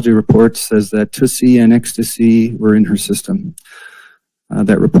toxicology report says that tussie and ecstasy were in her system.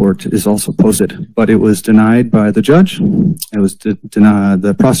 That report is also posted, but it was denied by the judge. It was denied.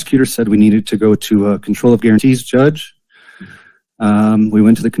 The prosecutor said we needed to go to a control of guarantees judge. We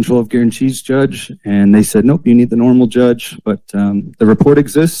went to the control of guarantees judge, and they said, nope, you need the normal judge. But the report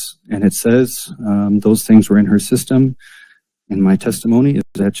exists, and it says those things were in her system. And my testimony is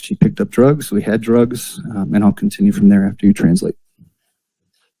that she picked up drugs. We had drugs, and I'll continue from there after you translate.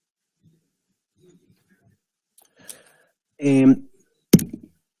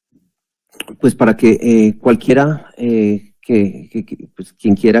 Pues para que cualquiera pues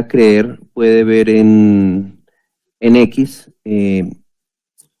quien quiera creer puede ver en X,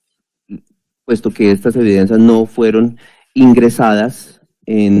 puesto que estas evidencias no fueron ingresadas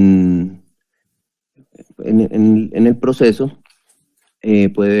en el proceso,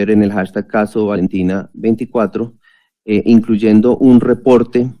 puede ver en el hashtag caso Valentina 24, incluyendo un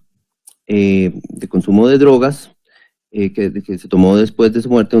reporte de consumo de drogas que se tomó después de su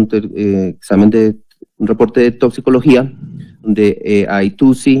muerte, un reporte de toxicología, donde hay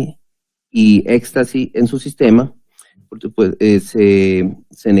tusi y éxtasis en su sistema. Pues, se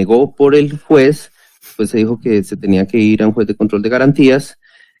negó por el juez, pues se dijo que se tenía que ir a un juez de control de garantías,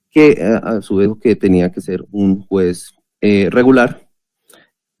 que a su vez que tenía que ser un juez regular,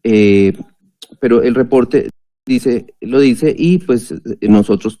 pero el reporte lo dice y pues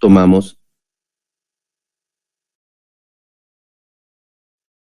nosotros tomamos.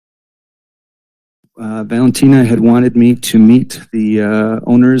 Valentina had wanted me to meet the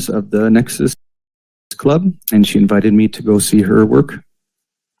owners of the Nexus Club, and she invited me to go see her work.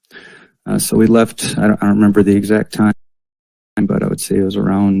 So we left, I don't remember the exact time, but I would say it was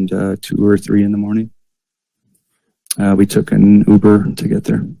around 2 or 3 in the morning. We took an Uber to get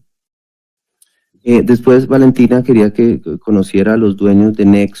there. Después Valentina quería que conociera a los dueños de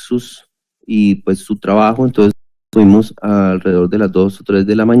Nexus y pues su trabajo, entonces fuimos alrededor de las 2 o 3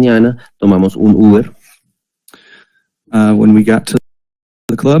 de la mañana, tomamos un Uber. When we got to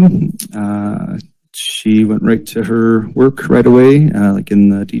the club, she went right to her work right away, like in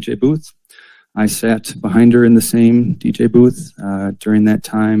the DJ booth. I sat behind her in the same DJ booth. During that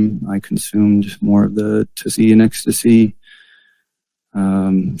time, I consumed more of the tussie and ecstasy.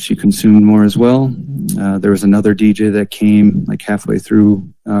 She consumed more as well. There was another DJ that came like halfway through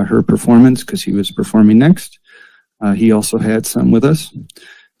her performance because he was performing next. He also had some with us,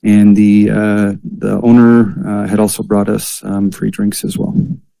 and the owner had also brought us free drinks as well.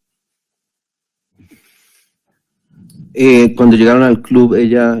 Cuando llegaron al club,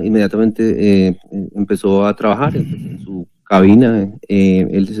 ella inmediatamente empezó a trabajar en su cabina.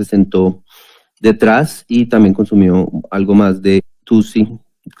 Él se sentó detrás y también consumió algo más de tusi.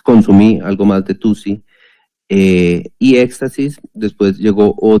 Consumí algo más de tusi y éxtasis. Después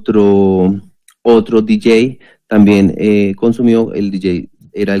llegó otro DJ. También consumió, el DJ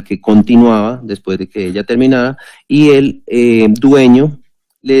era el que continuaba después de que ella terminara, y el dueño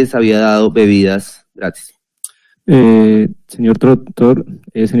les había dado bebidas gratis. Señor traductor,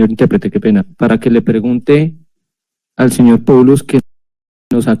 señor intérprete, qué pena, para que le pregunte al señor Poulos que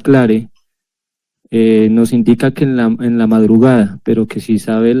nos aclare, nos indica que en la madrugada, pero que si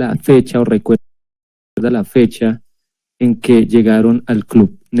sabe la fecha o recuerda la fecha en que llegaron al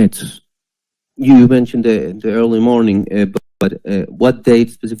club Nexus. You mentioned the early morning, but what date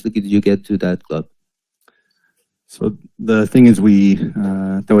specifically did you get to that club? So the thing is,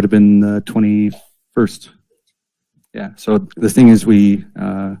 that would have been the 21st. Yeah, so the thing is, we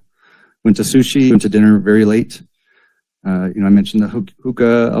went to sushi, went to dinner very late. I mentioned the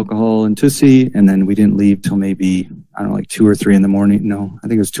hookah, alcohol, and Tussie, and then we didn't leave till maybe, I don't know, like 2 or 3 in the morning. No, I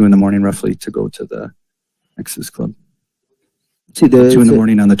think it was 2 in the morning roughly to go to the Nexus Club. Sí, 2 in the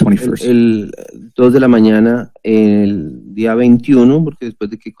morning on the 21st. El 2 de la mañana, el día 21, porque después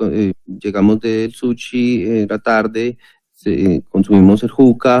de que llegamos del sushi, la tarde, consumimos el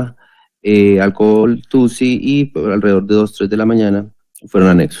hookah, alcohol, Tussie, y alrededor de 2, 3 de la mañana fueron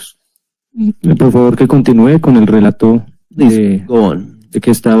anexos. Por favor, que continúe con el relato de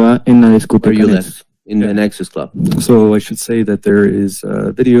que estaba en la discoteca in the Nexus Club. So I should say that there is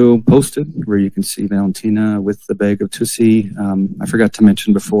a video posted where you can see Valentina with the bag of Tussie. I forgot to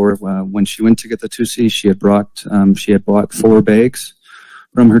mention before, when she went to get the Tussie, she had bought 4 bags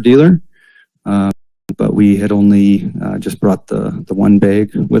from her dealer, but we had only just brought the 1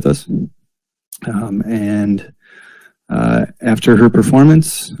 bag with us. After her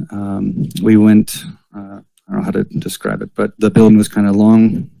performance, we went, I don't know how to describe it, but the building was kind of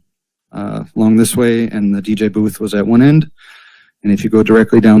long this way, and the DJ booth was at one end. And if you go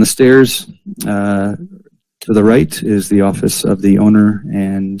directly down the stairs, to the right is the office of the owner,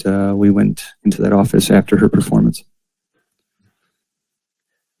 and we went into that office after her performance.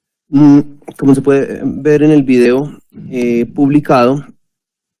 Como se puede ver en el video publicado,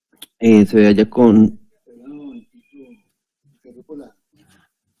 se ve allá con...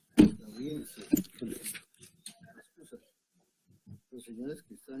 Los señores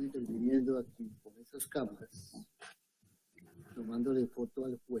que están interviniendo aquí con esas cámaras, tomándole foto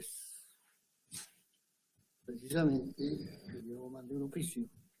al juez. Precisamente yo mandé un oficio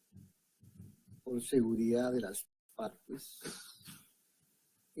por seguridad de las partes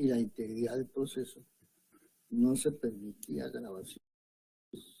y la integridad del proceso. No se permitía grabación,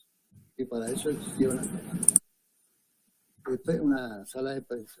 que para eso existía una sala de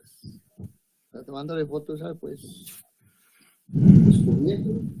prensa. Está tomándole fotos al juez.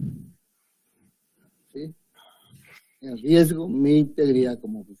 ¿Sí? En riesgo mi integridad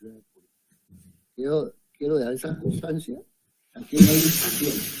como funcionario público. Quiero dejar esa constancia. Aquí no hay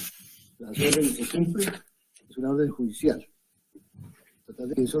discusión. Las órdenes se cumplen, es una orden judicial. Tratar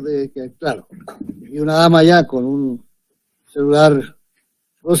de que eso debe quedar claro. Y una dama ya con un celular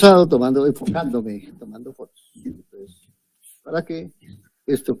rosado enfocándome, tomando fotos. Entonces, para que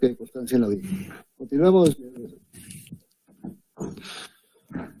esto quede constancia en la vida. Continuemos.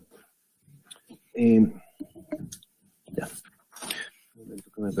 Ya. Un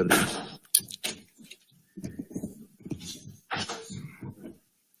momento que me perdí.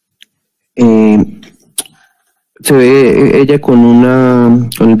 Se ve ella con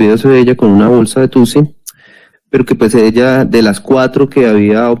el video se ve ella con una bolsa de Tussie, pero que pues ella, de las 4 que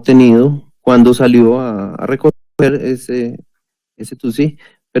había obtenido, cuando salió a recoger ese Tussie,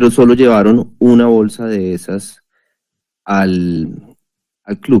 pero solo llevaron una bolsa de esas al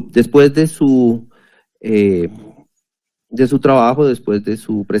club. Después de su trabajo, después de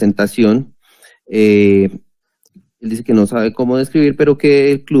su presentación, él dice que no sabe cómo describir, pero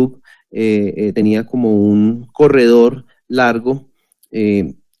que el club tenía como un corredor largo,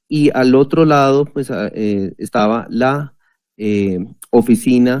 y al otro lado pues estaba la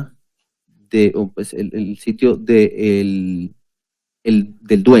oficina pues el sitio del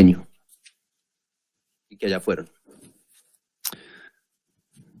dueño, y que allá fueron.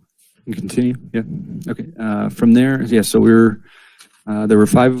 Continue, yeah, okay. From there, yeah, so there were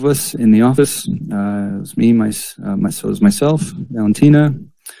 5 of us in the office. It was me, so it was myself, Valentina,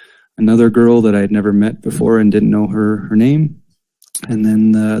 another girl that I had never met before and didn't know her name, and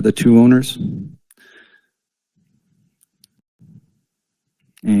then the 2 owners.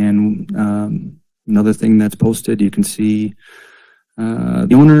 And another thing that's posted, you can see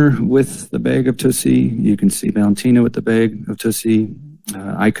the owner with the bag of Tussie. You can see Valentina with the bag of Tussie.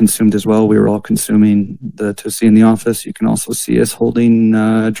 I consumed as well. We were all consuming the Tussie in the office. You can also see us holding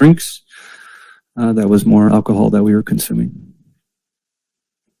drinks. That was more alcohol that we were consuming.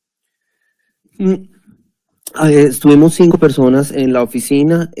 Estuvimos 5 personas en la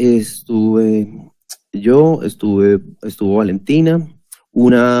oficina, estuve yo, estuvo Valentina,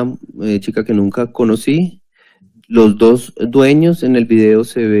 una chica que nunca conocí, los 2 dueños. En el video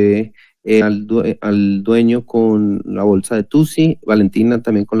se ve al dueño con la bolsa de Tusi, Valentina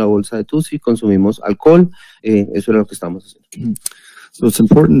también con la bolsa de Tusi, consumimos alcohol, eso era lo que estábamos haciendo. So it's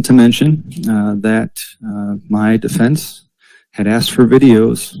important to mention that my defense had asked for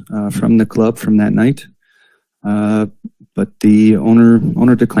videos from the club from that night, but the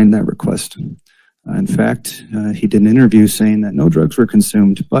owner declined that request. In fact, he did an interview saying that no drugs were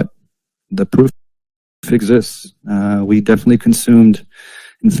consumed, but the proof exists. We definitely consumed.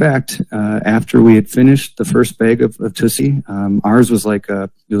 In fact, after we had finished the first bag of Tussie, ours was like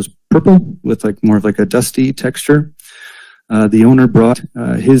it was purple with like more of like a dusty texture. The owner brought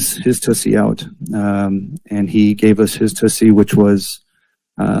his Tussie out, and he gave us his Tussie, which was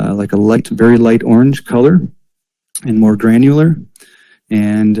like a very light orange color and more granular.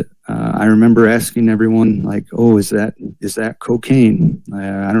 And I remember asking everyone, like, "Oh, is that cocaine?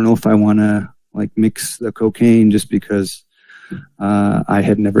 I don't know if I want to like mix the cocaine, just because I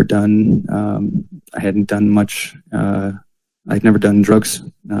had never done, I hadn't done much. I'd never done drugs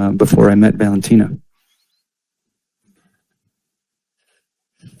before I met Valentina."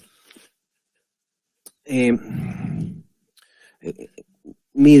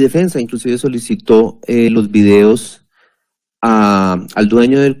 Mi defensa inclusive solicitó los videos al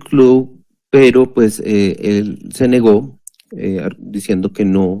dueño del club, pero pues él se negó diciendo que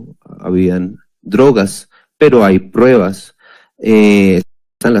no habían drogas, pero hay pruebas,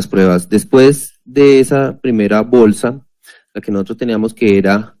 están las pruebas. Después de esa primera bolsa, la que nosotros teníamos que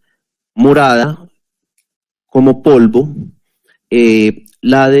era morada, como polvo,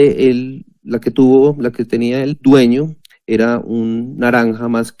 la que tenía el dueño era un naranja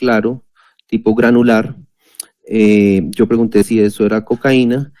más claro, tipo granular. Yo pregunté si eso era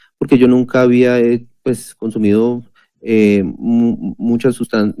cocaína, porque yo nunca había pues consumido muchas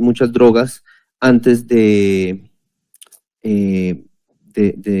drogas antes de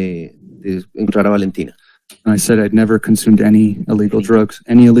encontrar a Valentina. I said I'd never consumed any illegal drugs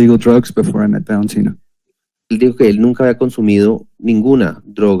before I met Valentina. Él dijo que él nunca había consumido ninguna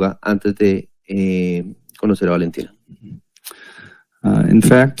droga antes de conocer a Valentina. In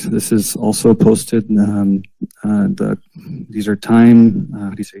fact, this is also posted. These are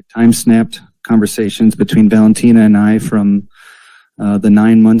time-snapped conversations between Valentina and I from the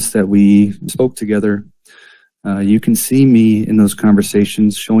 9 months that we spoke together. You can see me in those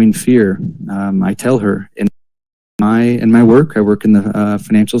conversations showing fear. I tell her in my work, I work in the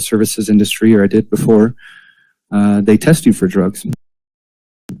financial services industry, or I did before. They test you for drugs,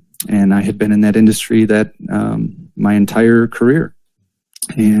 and I had been in that industry my entire career.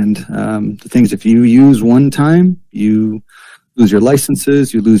 And the thing is, if you use one time, you lose your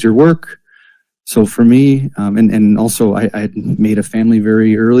licenses, you lose your work. So for me, and also I had made a family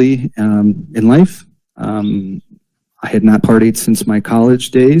very early in life. I had not partied since my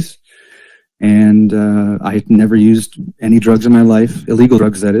college days, and I had never used any drugs in my life, illegal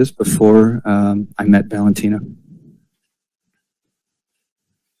drugs that is, before I met Valentina.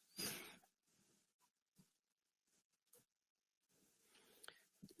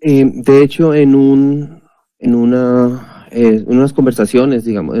 De hecho, en unas conversaciones,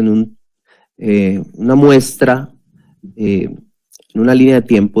 digamos, una muestra, en una línea de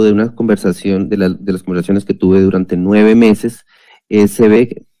tiempo de una conversación, de las conversaciones que tuve durante 9 meses,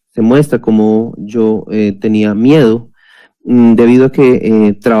 se muestra cómo yo tenía miedo debido a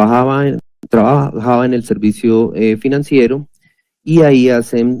que trabajaba en el servicio financiero, y ahí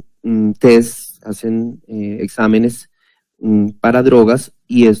hacen tests, hacen exámenes para drogas,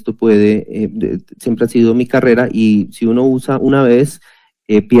 y esto siempre ha sido mi carrera, y si uno usa una vez,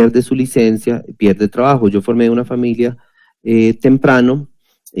 pierde su licencia, pierde trabajo. Yo formé una familia temprano,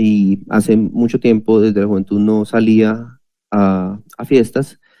 y hace mucho tiempo, desde la juventud, no salía a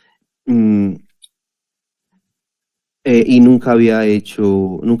fiestas, y nunca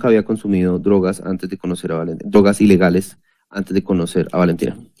había consumido drogas antes de conocer a Valentina, drogas ilegales antes de conocer a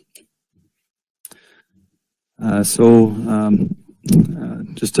Valentina.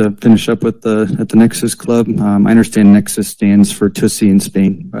 Just to finish up with at the Nexus Club, I understand Nexus stands for Tussie in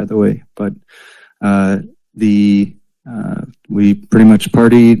Spain, by the way, but we pretty much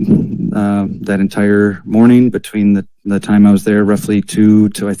partied that entire morning between the time I was there, roughly 2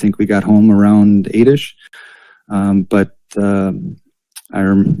 to I think we got home around 8-ish. But I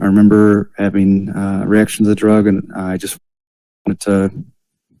remember having a reaction to the drug, and I just wanted to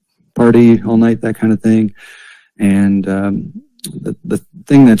party all night, that kind of thing. And the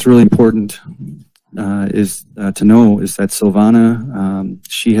thing that's really important is to know is that Silvana,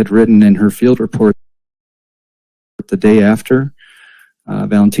 she had written in her field report the day after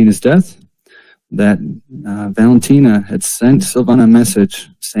Valentina's death that Valentina had sent Silvana a message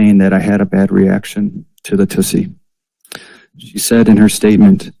saying that I had a bad reaction to the Tussie. She said in her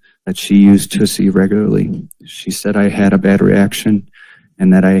statement that she used Tussie regularly. She said I had a bad reaction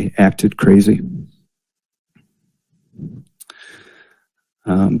and that I acted crazy.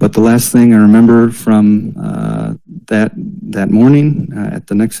 But the last thing I remember from that morning at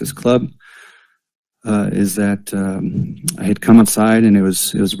the Nexus Club is that I had come outside and it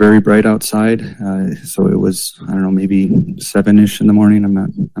was very bright outside. So it was, I don't know, maybe 7-ish in the morning.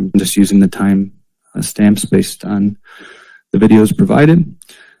 I'm just using the time stamps based on the videos provided.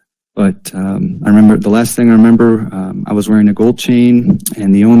 But I remember, the last thing I remember, I was wearing a gold chain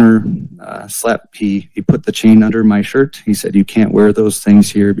and the owner he put the chain under my shirt. He said, "You can't wear those things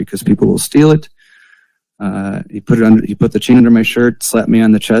here because people will steal it." He put the chain under my shirt, slapped me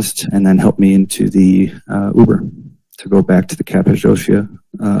on the chest, and then helped me into the Uber to go back to the Cappadocia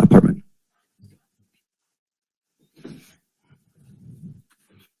apartment.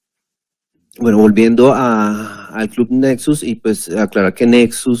 Bueno, volviendo al Club Nexus, y pues aclarar que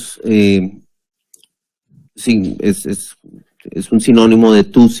Nexus sí, es un sinónimo de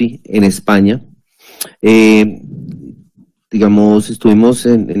Tusi en España. Digamos, estuvimos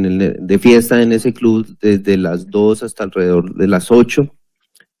de fiesta en ese club desde las 2 hasta alrededor de las 8.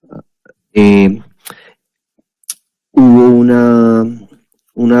 Hubo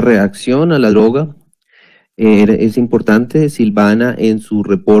una reacción a la droga. Es importante, Silvana en su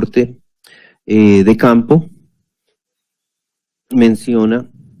reporte de campo menciona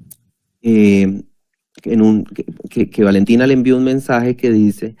que Valentina le envió un mensaje que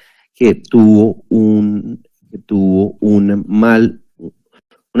dice que tuvo una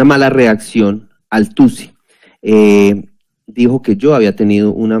mala reacción al Tusi. Dijo que yo había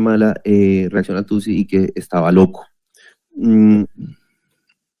tenido una mala reacción al Tusi y que estaba loco.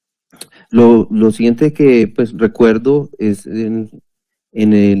 Lo siguiente que pues recuerdo es en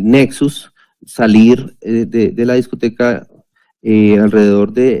el Nexus salir de la discoteca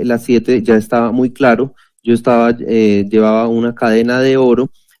alrededor de las 7, ya estaba muy claro. Yo llevaba una cadena de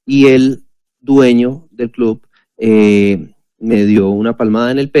oro y el dueño del club me dio una palmada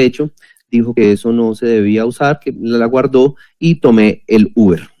en el pecho, dijo que eso no se debía usar, que la guardó y tomé el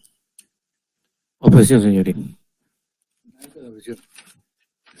Uber. Objeción, señoría.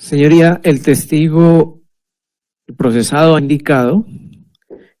 Señoría, el testigo procesado ha indicado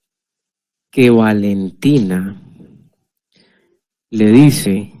que Valentina le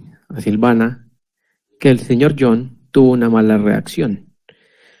dice a Silvana que el señor John tuvo una mala reacción.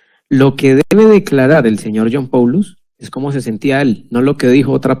 Lo que debe declarar el señor John Poulos es cómo se sentía él, no lo que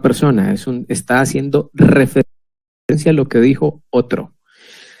dijo otra persona. Está haciendo referencia a lo que dijo otro.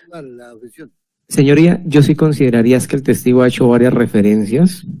 Señoría, yo sí consideraría que el testigo ha hecho varias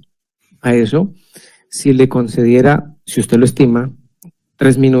referencias a eso. Si le concediera, si usted lo estima,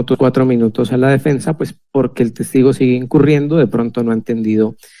 3 minutos, 4 minutos a la defensa, pues porque el testigo sigue incurriendo, de pronto no ha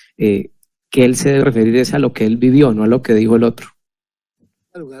entendido que él se debe referir es a lo que él vivió, no a lo que dijo el otro.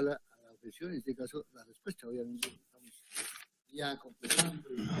 Al lugar a la objeción, en este caso la respuesta, obviamente estamos ya completando,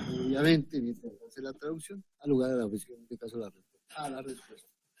 obviamente, mientras hace la traducción, al lugar a la objeción, en este caso la respuesta.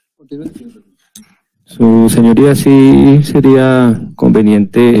 Continúe, señor. Su señoría, sí sería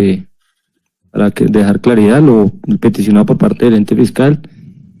conveniente para dejar claridad lo peticionado por parte del ente fiscal.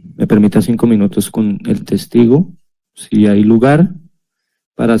 Me permita 5 minutos con el testigo, si hay lugar,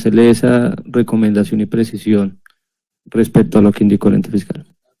 para hacerle esa recomendación y precisión respecto a lo que indicó el ente fiscal.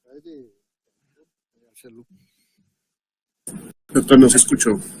 Doctor, no se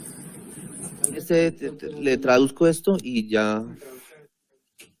escuchó. Le traduzco esto y ya.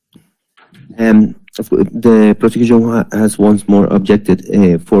 The prosecution has once more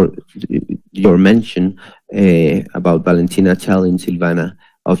objected for your mention about Valentina telling Silvana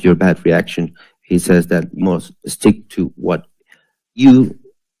of your bad reaction. He says that you must stick to what you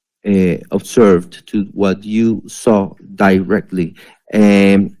observed, to what you saw directly.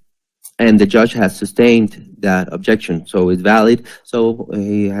 And the judge has sustained that objection, so it's valid. So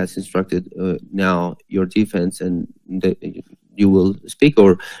he has instructed now your defense, and you will speak,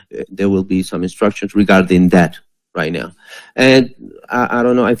 or there will be some instructions regarding that right now. And I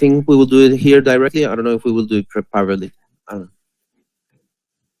don't know, I think we will do it here directly. I don't know if we will do it privately. I don't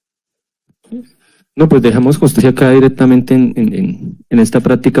know. No, pues dejamos constancia acá directamente en esta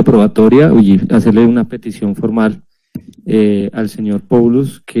práctica probatoria y hacerle una petición formal al señor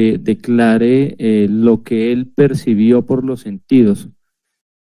Poulos que declare lo que él percibió por los sentidos.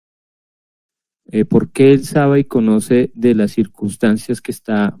 por qué él sabe y conoce de las circunstancias que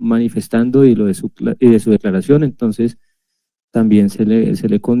está manifestando y de su declaración. Entonces también se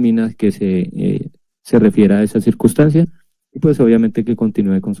le conmina que se refiera a esa circunstancia y pues obviamente que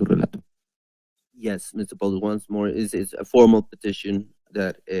continúe con su relato. Yes, Mr. Poulos, once more, is a formal petition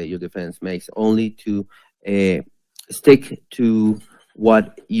that your defense makes, only to stick to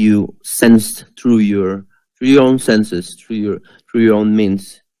what you sensed through your own senses, through your own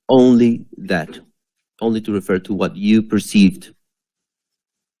means, only that, only to refer to what you perceived.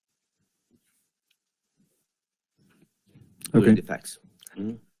 Okay. The facts.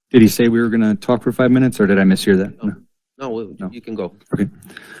 Mm-hmm. Did he say we were going to talk for 5 minutes, or did I mishear that? No, you can go. Okay.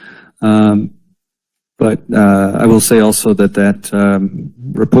 But I will say also that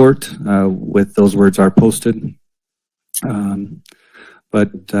report with those words are posted.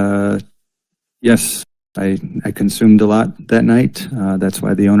 Yes, I consumed a lot that night. That's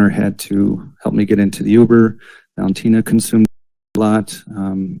why the owner had to help me get into the Uber. Valentina consumed a lot.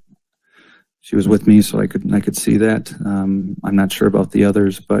 She was with me, so I could see that. I'm not sure about the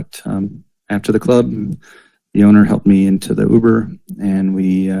others, but after the club, the owner helped me into the Uber, and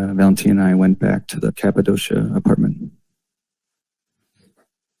Valentina and I went back to the Cappadocia apartment.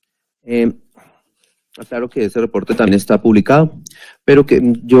 Claro que ese reporte también está publicado, pero que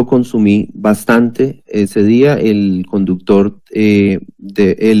yo consumí bastante ese día. El conductor,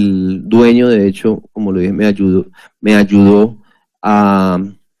 el dueño, de hecho, como lo dije, me ayudó a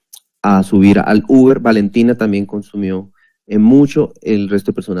subir al Uber. Valentina también consumió mucho, el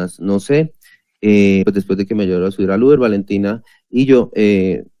resto de personas no sé. Pues después de que me ayudó a subir al Uber, Valentina y yo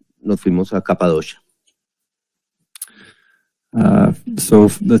nos fuimos a Capadocia. So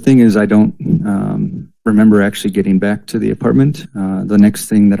the thing is, I don't remember actually getting back to the apartment. The next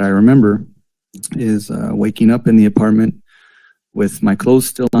thing that I remember is waking up in the apartment with my clothes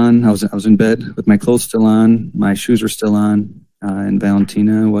still on. I was in bed with my clothes still on, my shoes were still on, and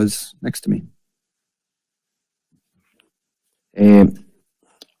Valentina was next to me.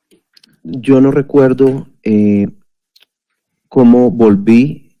 Yo no recuerdo cómo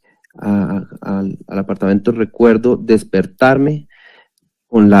volví al apartamento. Recuerdo despertarme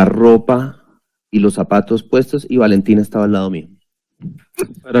con la ropa y los zapatos puestos y Valentina estaba al lado mío.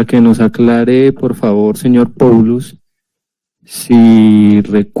 Para que nos aclare, por favor, señor Poulos, si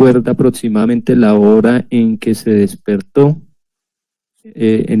recuerda aproximadamente la hora en que se despertó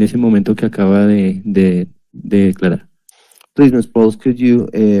en ese momento que acaba de declarar. Please, Ms. Poulos, could you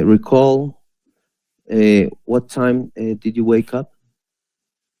recall what time did you wake up?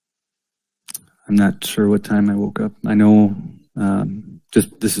 I'm not sure what time I woke up. I know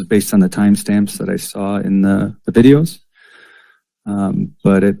just this is based on the timestamps that I saw in the videos.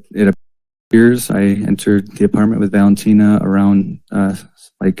 But it appears I entered the apartment with Valentina around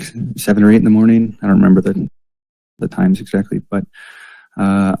like 7 or 8 in the morning. I don't remember the times exactly, but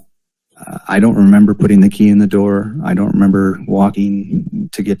I don't remember putting the key in the door. I don't remember walking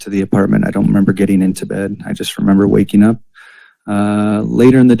to get to the apartment. I don't remember getting into bed. I just remember waking up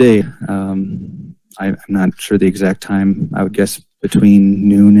later in the day. I'm not sure the exact time. I would guess between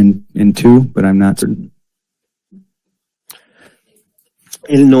noon and 2, but I'm not certain.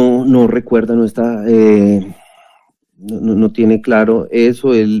 Él no recuerda, no está, no tiene claro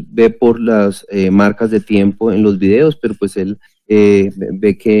eso. Él ve por las marcas de tiempo en los videos, pero pues él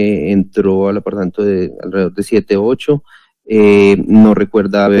ve que entró al apartamento de alrededor de 7, 8. No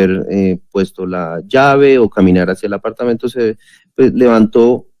recuerda haber puesto la llave o caminar hacia el apartamento. Se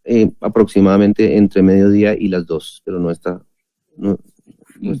levantó aproximadamente entre mediodía y las 2, pero no está.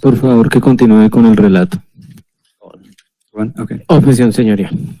 Por favor, que continúe con el relato. Okay. Objeción, señoría.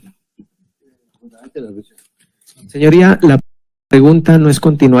 Señoría, la pregunta no es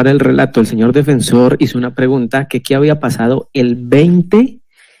continuar el relato. El señor defensor hizo una pregunta que qué había pasado el 20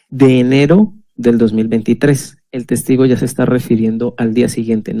 de enero del 2023. El testigo ya se está refiriendo al día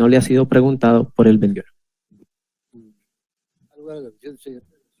siguiente. No le ha sido preguntado por el 21.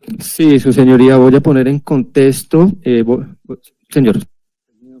 Sí, su señoría, voy a poner en contexto. Señor.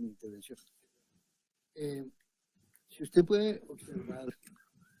 Si usted puede observar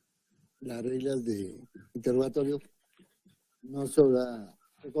las reglas de interrogatorio, no sobra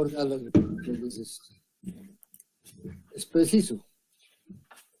recordarlas, muchas veces es preciso.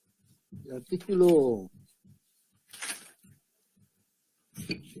 El artículo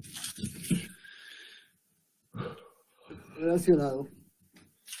relacionado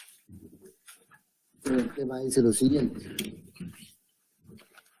con el tema dice lo siguiente.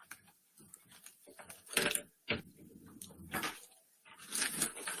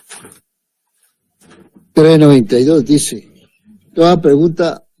 .392 dice: toda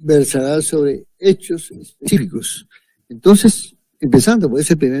pregunta versará sobre hechos específicos. Entonces, empezando por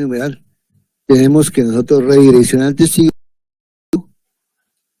ese primer numeral, tenemos que nosotros redireccionar al testigo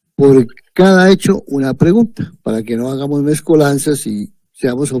por cada hecho una pregunta, para que no hagamos mezcolanzas y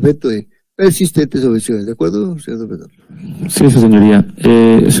seamos objeto de persistentes objeciones. ¿De acuerdo, señor profesor? Sí, su señoría.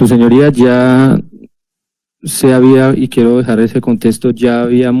 Su señoría ya se había, y quiero dejar ese contexto, ya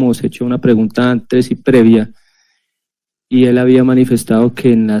habíamos hecho una pregunta antes y previa, y él había manifestado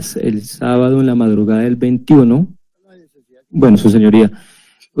que el sábado en la madrugada del 21, bueno, su señoría,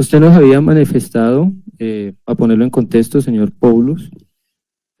 usted nos había manifestado, para ponerlo en contexto, señor Poulos,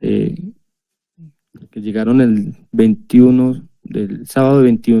 que llegaron el 21, del sábado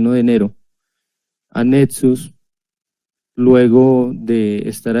 21 de enero, a Nexus. Luego de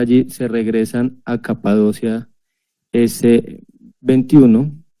estar allí, se regresan a Capadocia ese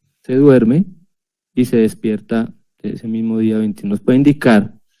 21, se duerme y se despierta ese mismo día 21. ¿Nos puede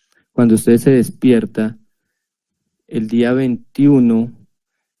indicar cuando usted se despierta el día 21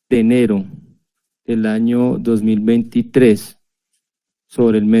 de enero del año 2023,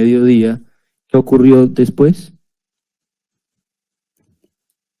 sobre el mediodía, qué ocurrió después?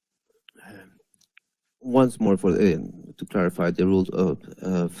 Once more, to clarify, the rules of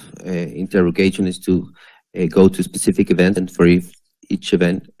interrogation is to go to specific events, and for each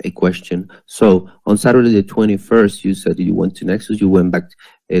event, a question. So on Saturday the 21st, you said you went to Nexus, you went back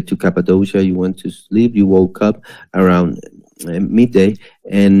to Cappadocia, you went to sleep, you woke up around midday,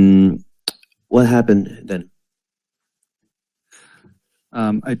 and what happened then?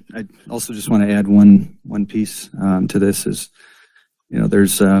 I also just want to add one piece to this is, you know,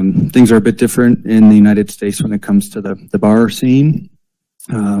 there's things are a bit different in the United States when it comes to the bar scene.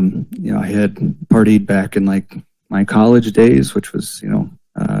 You know, I had partied back in like my college days, which was, you know,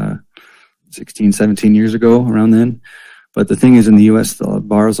 16, 17 years ago, around then. But the thing is, in the U.S., the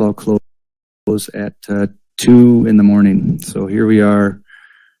bars all close at 2 in the morning. So here we are,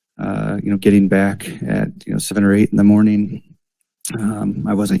 you know, getting back at, you know, 7 or 8 in the morning.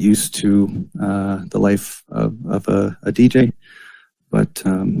 I wasn't used to the life of a DJ. But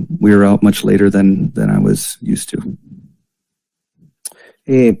we were out much later than I was used to.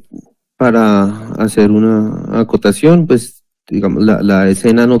 Para hacer una acotación, pues, digamos, la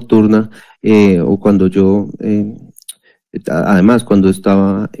escena nocturna, o cuando yo, además, cuando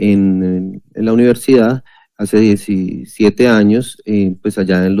estaba en la universidad, hace 17 años, pues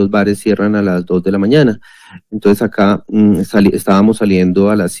allá en los bares cierran a las 2 de la mañana. Entonces acá estábamos saliendo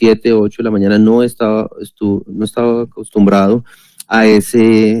a las 7, 8 de la mañana, no estaba acostumbrado a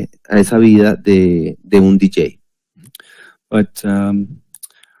esa vida de un DJ. But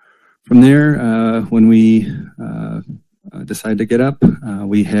from there, when we decided to get up,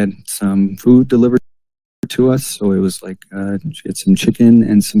 we had some food delivered to us. So it was like she had some chicken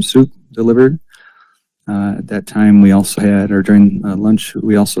and some soup delivered. At that time, we also had, or during lunch,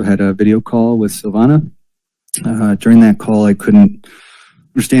 we also had a video call with Silvana. During that call, I couldn't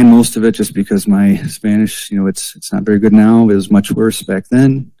understand most of it just because my Spanish, you know, it's not very good now. It was much worse back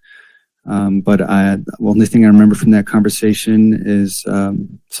then. But the only thing I remember from that conversation is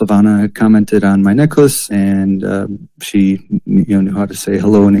Silvana had commented on my necklace, and she, you know, knew how to say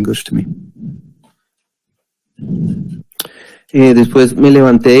hello in English to me. Después me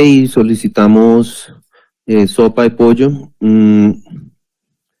levanté y solicitamos sopa de pollo.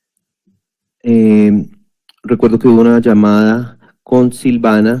 Recuerdo que hubo una llamada con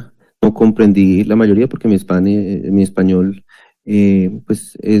Silvana, no comprendí la mayoría porque mi español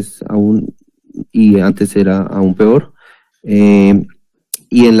pues es aún, y antes era aún peor,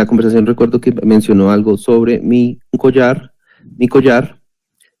 y en la conversación recuerdo que mencionó algo sobre mi collar,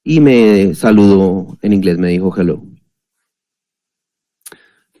 y me saludó en inglés, me dijo hello.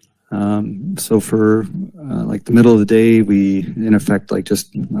 So for like the middle of the day, we in effect like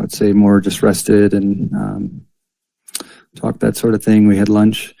just, I would say, more just rested and talked, that sort of thing. We had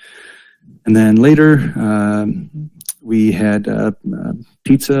lunch, and then later we had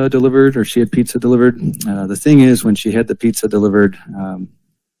pizza delivered, or she had pizza delivered. The thing is, when she had the pizza delivered,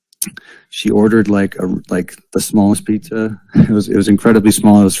 she ordered like the smallest pizza. It was incredibly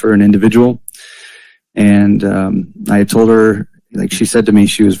small. It was for an individual, and I had told her, like, she said to me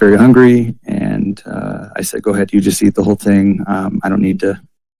she was very hungry, and I said, go ahead, you just eat the whole thing. I don't need to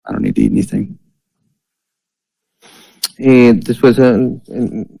eat anything. Después en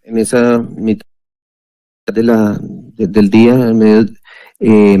esa mitad del día, en medio,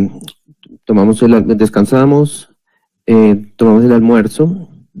 descansamos, tomamos el almuerzo.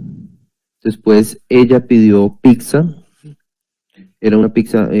 Después ella pidió pizza. Era una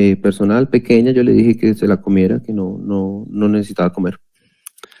pizza personal, pequeña. Yo le dije que se la comiera, que no necesitaba comer.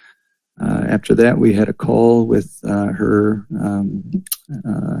 After that, we had a call with her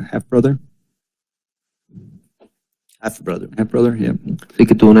half-brother. Half-brother, yeah. Sí,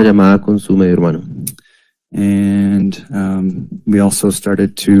 que tuvo una llamada con su medio hermano. And we also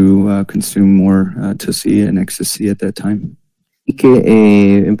started to consume more Tussie and ecstasy at that time. Y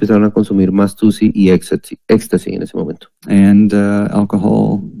que empezaron a consumir más Tusi y éxtasis en ese momento. And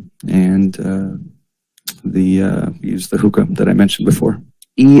alcohol and we used the hookah that I mentioned before.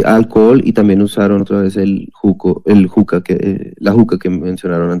 Y alcohol, y también usaron otra vez la hookah que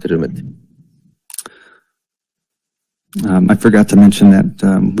mencionaron anteriormente. I forgot to mention that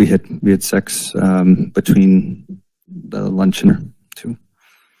we had sex between the lunch and dinner too.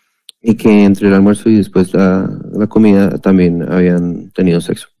 Y que entre el almuerzo y después la comida también habían tenido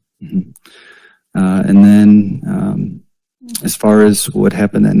sexo. Mm-hmm. And then as far as what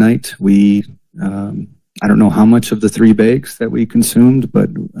happened that night, I don't know how much of the 3 bags that we consumed, but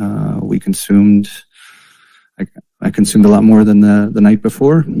we consumed. I consumed a lot more than the night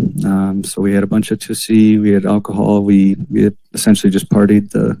before. So we had a bunch of Tussie, we had alcohol, we had essentially just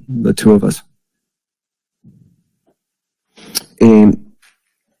partied the 2 of us.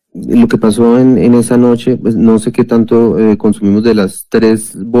 Lo que pasó en esa noche, pues no sé qué tanto consumimos de las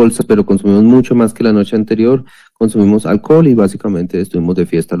 3 bolsas, pero consumimos mucho más que la noche anterior. Consumimos alcohol y básicamente estuvimos de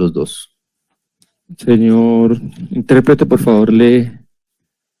fiesta los 2. Señor intérprete, por favor, le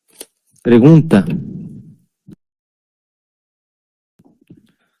pregunta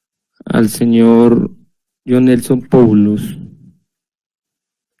al señor John Nelson Poulos,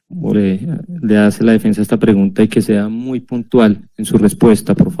 le hace la defensa esta pregunta y que sea muy puntual en su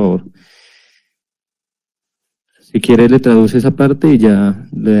respuesta, por favor. Si quiere, le traduce esa parte y ya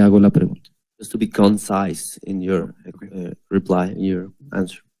le hago la pregunta. Just to be concise in your reply, in your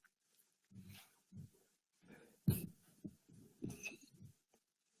answer.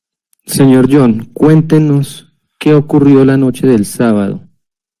 Señor John, cuéntenos qué ocurrió la noche del sábado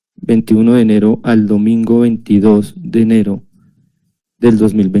 21 de enero al domingo 22 de enero del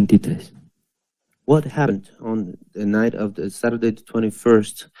 2023. What happened on the night of the Saturday the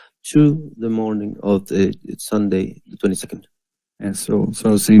 21st to the morning of the Sunday the 22nd? And so I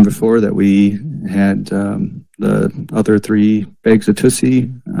was saying before that we had the other 3 bags of Tussie.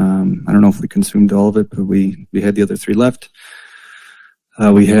 I don't know if we consumed all of it, but we had the other 3 left.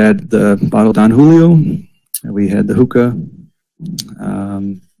 We had the bottle Don Julio, we had the hookah,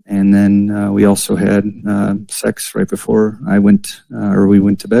 and then we also had sex right before we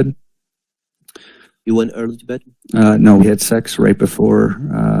went to bed. You went early to bed? No, we had sex right before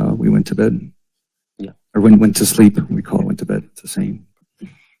we went to bed. Yeah. Or went to sleep, we call it went to bed, it's the same.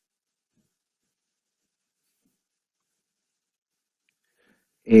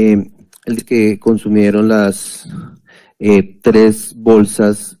 El que consumieron las 3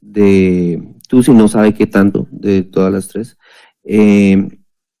 bolsas de Tusi, no sabe qué tanto de todas las 3.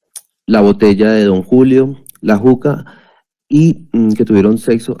 La botella de Don Julio, la juca y que tuvieron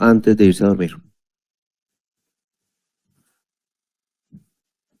sexo antes de irse a dormir.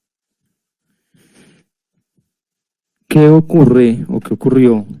 ¿Qué ocurre o qué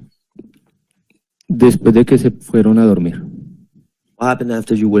ocurrió después de que se fueron a dormir? What happened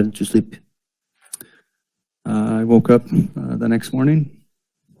after you went to sleep? I woke up the next morning.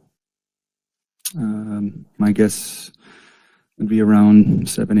 My guess would be around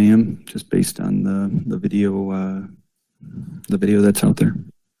 7 a.m. just based on the video that's out there.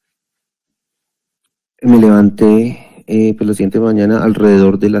 Me levanté pues la siguiente mañana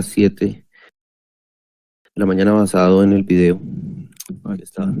alrededor de las 7 de la mañana basado en el video que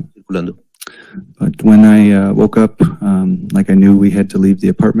estaba circulando. But when I woke up, like I knew we had to leave the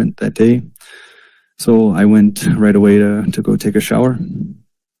apartment that day, so I went right away to go take a shower.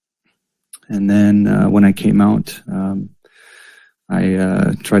 And then when I came out,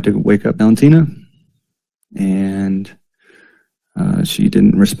 I tried to wake up Valentina, and she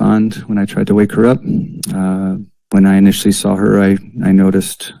didn't respond when I tried to wake her up. When I initially saw her,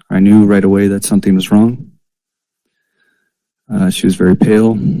 I knew right away that something was wrong. She was very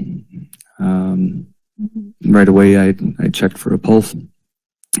pale. Right away, I checked for a pulse,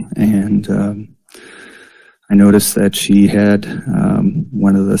 and I noticed that she had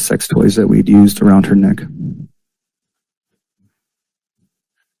one of the sex toys that we'd used around her neck.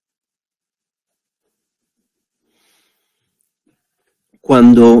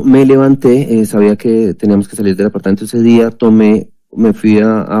 Cuando me levanté, sabía que teníamos que salir del apartamento ese día, me fui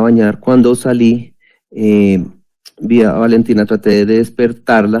a bañar. Cuando salí, vi a Valentina, traté de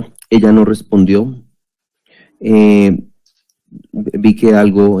despertarla, ella no respondió. Vi que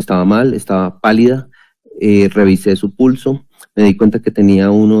algo estaba mal, estaba pálida, revisé su pulso me di cuenta que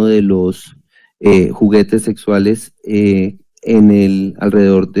tenía uno de los juguetes sexuales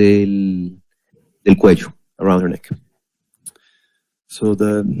alrededor del cuello, around her neck. So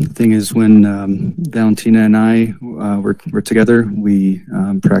the thing is, when Valentina and I were together, we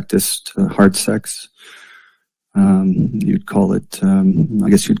practiced hard sex. You'd call it, I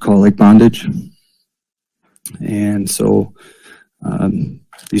guess you'd call it like bondage. And so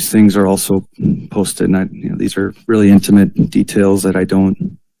these things are also posted, and these are really intimate details that I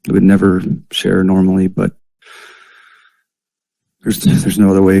would never share normally, but there's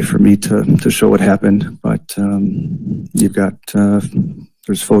no other way for me to show what happened. But you've got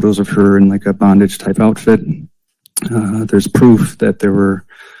there's photos of her in like a bondage type outfit. There's proof that there were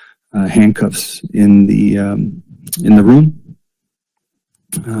handcuffs in the room.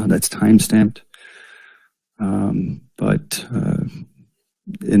 That's time stamped. But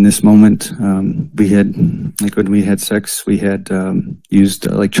in this moment, we had, like when we had sex, we had used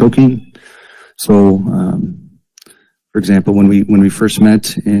like choking. So, for example, when we first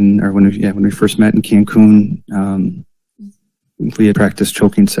met in Cancun, we had practiced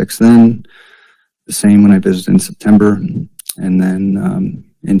choking sex then. The same when I visited in September, and then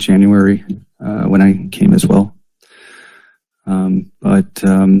in January when I came as well. But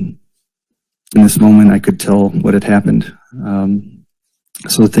in this moment, I could tell what had happened.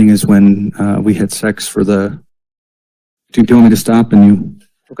 So the thing is, when we had sex for the... Do you want me to stop and you...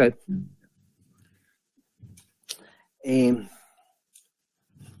 Okay.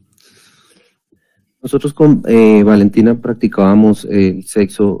 Nosotros con Valentina practicábamos el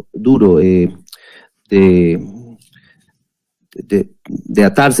sexo duro, de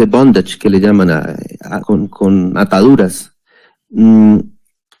atarse, bondage, que le llaman, con ataduras.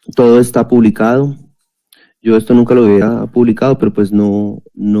 Todo está publicado. Yo esto nunca lo había publicado, pero pues no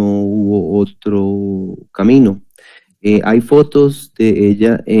hubo otro camino. Hay fotos de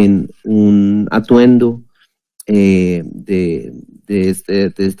ella en un atuendo de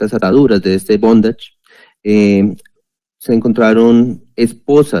estas ataduras, de este bondage. Se encontraban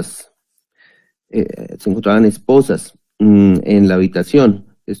esposas en la habitación.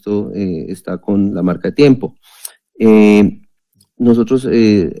 Esto está con la marca de tiempo. Nosotros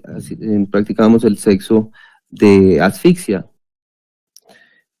practicábamos el sexo de asfixia.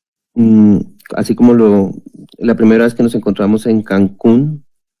 Así como la primera vez que nos encontramos en Cancún,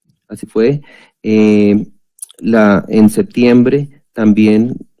 así fue. En septiembre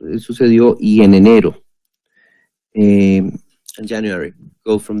también sucedió, y en enero. In January,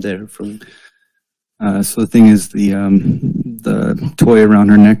 go from there. So the thing is, the toy around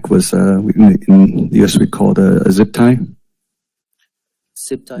her neck was, in the US we call it a zip tie.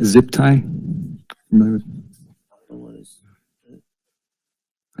 Zip tie? Zip tie. Remember?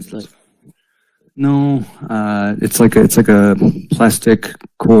 It's like... No, it's like a plastic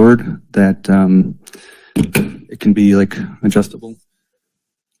cord that it can be like adjustable.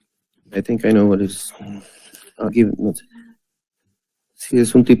 I think I know what it is. I'll give it. Sí,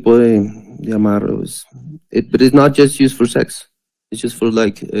 es un tipo de amarro. But it's not just used for sex. It's just for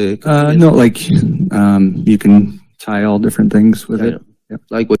like... no, like you can tie all different things with it. Yeah.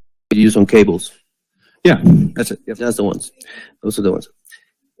 Like what you use on cables. Yeah, that's it. Yep. That's the ones. Those are the ones.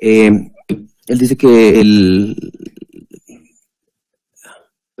 Él dice que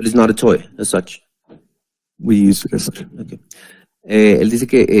but it's not a toy as such. We use it as such. Okay. Él dice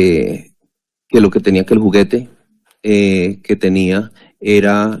que lo que tenía, que el juguete que tenía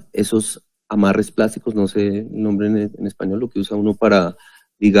era esos amarres plásticos, no sé el nombre en español, lo que usa uno para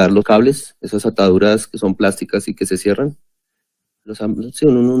ligar los cables, esas ataduras que son plásticas y que se cierran, sí,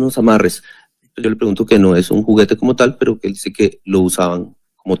 unos amarres. Yo le pregunto que no es un juguete como tal, pero que él dice que lo usaban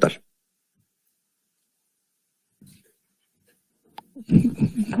como tal.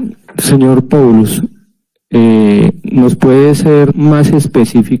 Señor Poulos, ¿nos puede ser más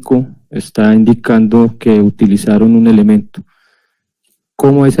específico? Está indicando que utilizaron un elemento.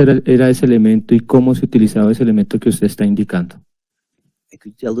 ¿Cómo era ese elemento y cómo se utilizaba ese elemento que usted está indicando? Could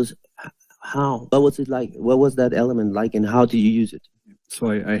you tell us how? What was it like? What was that element like, and how did you use it?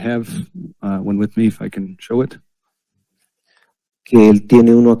 So I have one with me, if I can show it. Que él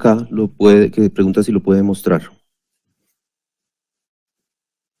tiene uno acá, que pregunta si lo puede mostrar.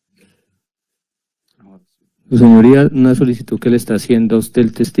 Su señoría, una solicitud que le está haciendo a usted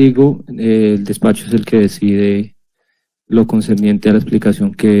el testigo, el despacho es el que decide lo concerniente a la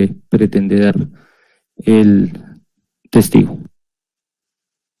explicación que pretende dar el testigo.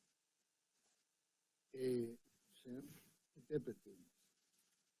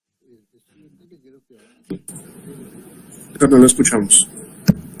 No lo escuchamos.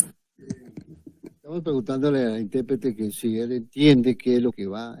 Estamos preguntándole al intérprete que si él entiende qué es lo que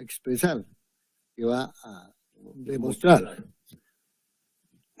va a expresar, que va a demostrar.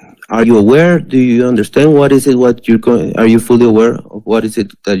 Are you aware? Do you understand what is it? What you're going? Are you fully aware of what is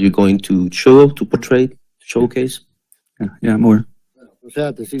it that you're going to show, to portray, showcase? Yeah, I'm aware. O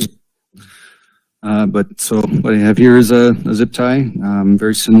sea, te sigo. But so what I have here is a zip tie,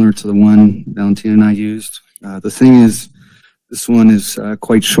 very similar to the one Valentina and I used. The thing is, this one is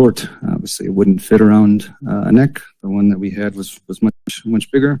quite short. Obviously, it wouldn't fit around a neck. The one that we had was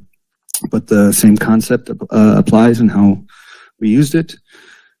much bigger, but the same concept applies in how we used it.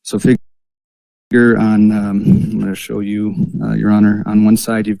 So figure on, I'm going to show you, Your Honor, on one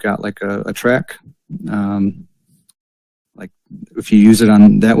side you've got like a track. Like if you use it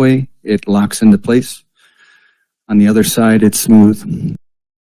on that way, it locks into place. On the other side, it's smooth.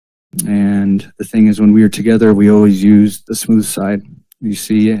 And the thing is, when we are together, we always use the smooth side. You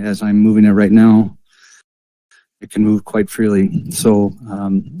see, as I'm moving it right now, it can move quite freely. So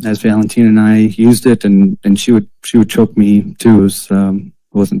as Valentina and I used it, and she would choke me too. It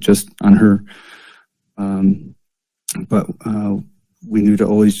wasn't just on her, but we knew to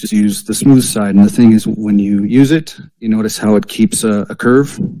always just use the smooth side. And the thing is, when you use it, you notice how it keeps a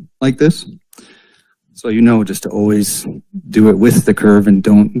curve like this. So you know just to always do it with the curve and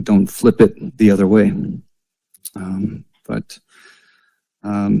don't flip it the other way.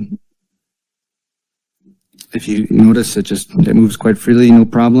 If you notice, it moves quite freely, no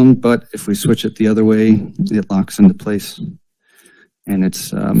problem. But if we switch it the other way, it locks into place, and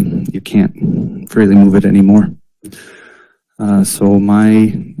it's you can't freely move it anymore. So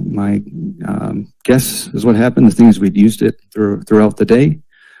my guess is what happened. The thing is, we'd used it throughout the day.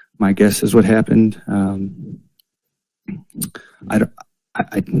 My guess is what happened. I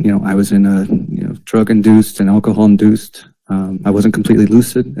was in a drug-induced and alcohol-induced. I wasn't completely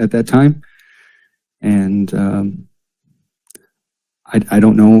lucid at that time, and I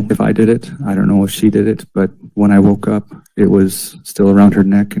don't know if I did it. I don't know if she did it. But when I woke up, it was still around her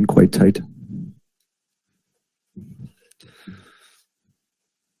neck and quite tight.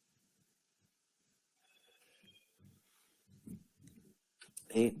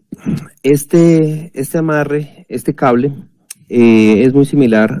 Este amarre, este cable, es muy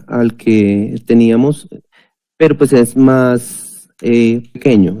similar al que teníamos, pero pues es más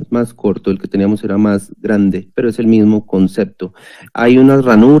pequeño, es más corto. El que teníamos era más grande, pero es el mismo concepto. Hay unas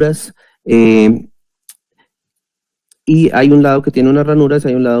ranuras, y hay un lado que tiene unas ranuras,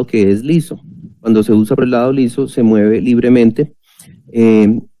 hay un lado que es liso. Cuando se usa por el lado liso, se mueve libremente,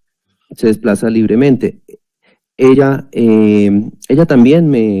 se desplaza libremente. Ella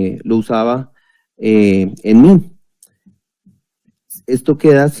también lo usaba en mí. Esto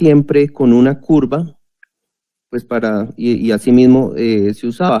queda siempre con una curva, pues y así mismo se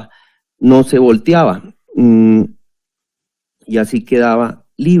usaba. No se volteaba, y así quedaba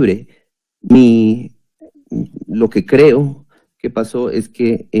libre. Lo que creo que pasó es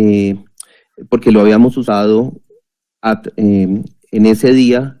que, porque lo habíamos usado en ese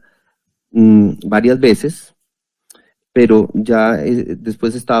día varias veces, pero ya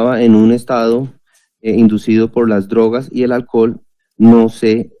después estaba en un estado inducido por las drogas y el alcohol. No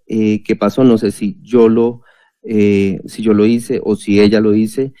sé qué pasó, no sé si yo lo hice o si ella lo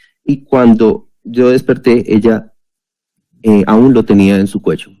hice, y cuando yo desperté, ella aún lo tenía en su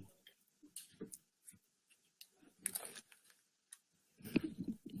cuello.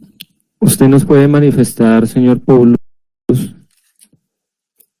 ¿Usted nos puede manifestar, señor Poulos,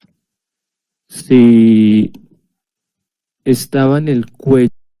 si estaba en el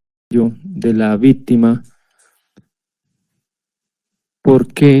cuello de la víctima,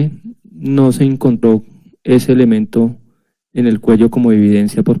 por qué no se encontró ese elemento en el cuello como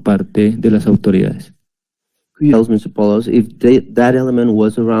evidencia por parte de las autoridades? Tells Mr. Poulos, if that element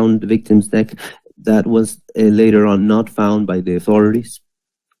was around the victim's neck, that was later on not found by the authorities?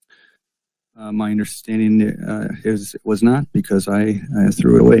 My understanding is it was not, because I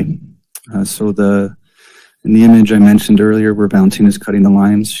threw it away. In the image I mentioned earlier where Valentina's cutting the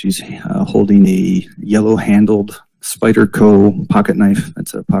limes, she's holding a yellow-handled Spyderco pocket knife.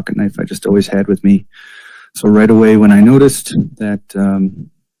 That's a pocket knife I just always had with me. So right away when I noticed that that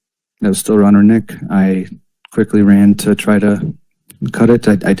was still around her neck, I quickly ran to try to cut it.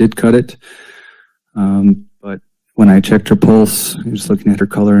 I did cut it, but when I checked her pulse, just looking at her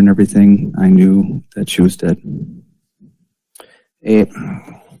color and everything, I knew that she was dead.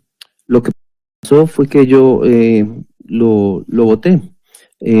 Lo que pasó fue que yo lo boté.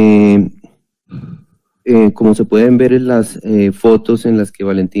 Como se pueden ver en las fotos en las que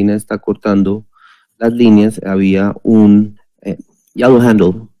Valentina está cortando las líneas, había un yellow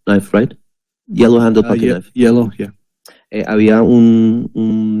handle knife, right? Yellow-handled pocket knife. Yellow, yeah. Había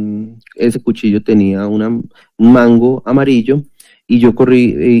ese cuchillo tenía un mango amarillo y yo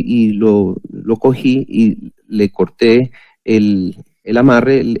corrí y lo cogí y le corté el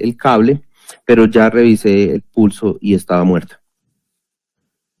amarre, el cable, pero ya revisé el pulso y estaba muerta.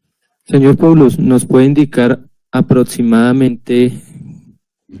 Señor Poulos, ¿nos puede indicar aproximadamente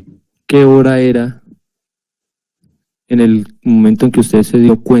qué hora era en el momento en que usted se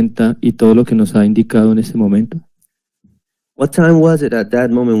dio cuenta y todo lo que nos ha indicado en este momento? What time was it at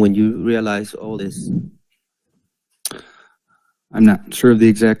that moment when you realized all this? I'm not sure of the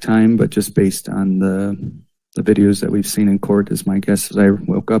exact time, but just based on the videos that we've seen in court, is my guess is I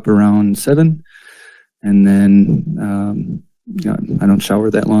woke up around 7, and then I don't shower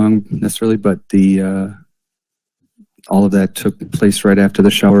that long necessarily, but all of that took place right after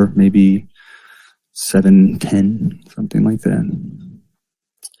the shower, maybe 7:10, something like that.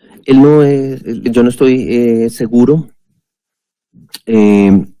 Yo no estoy seguro.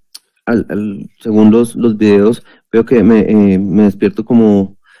 Según los videos, veo que me despierto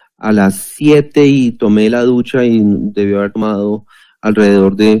como a las 7 y tomé la ducha y debió haber tomado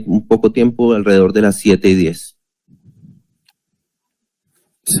alrededor de un poco tiempo, alrededor de las 7:10.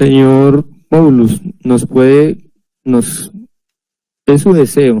 Señor Poulos, es su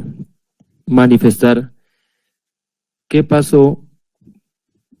deseo manifestar qué pasó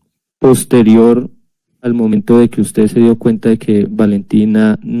posterior al momento de que usted se dio cuenta de que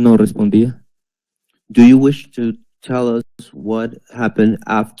Valentina no respondía. Do you wish to tell us what happened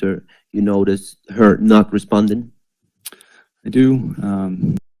after you noticed her not responding? I do.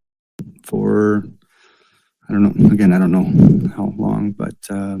 I don't know, again, I don't know how long, but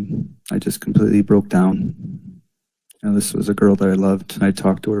I just completely broke down. This was a girl that I loved. I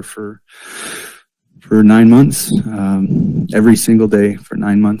talked to her for 9 months, every single day for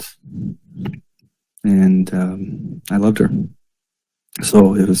 9 months. And I loved her.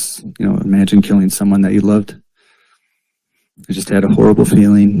 So it was, imagine killing someone that you loved. I just had a horrible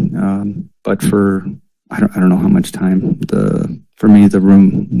feeling, but for, I don't know how much time, for me, the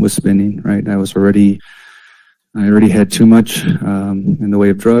room was spinning, right? I already had too much in the way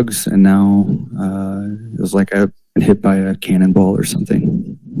of drugs, and now it was like I've been hit by a cannonball or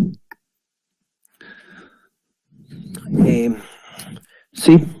something.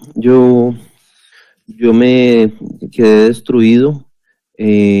 Sí, yo me quedé destruido.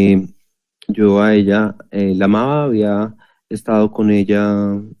 Yo a ella la amaba, había estado con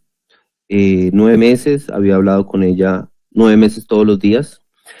ella 9 meses, había hablado con ella 9 meses todos los días.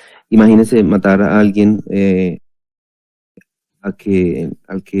 Imagínense matar a alguien al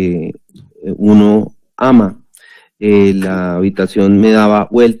que uno ama. La habitación me daba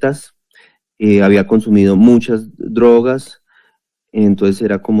vueltas, había consumido muchas drogas, entonces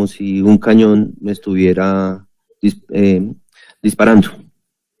era como si un cañón me estuviera disparando.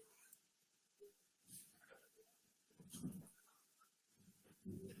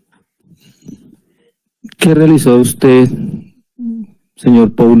 ¿Qué realizó usted,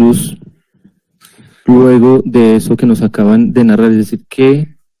 señor Poulos, luego de eso que nos acaban de narrar? Es decir,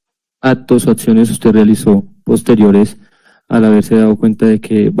 ¿qué actos o acciones usted realizó posteriores al haberse dado cuenta de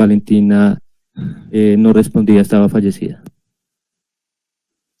que Valentina no respondía, estaba fallecida?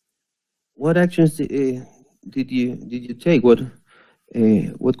 What actions did you take? What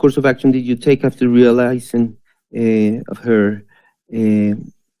course of action did you take after realizing of her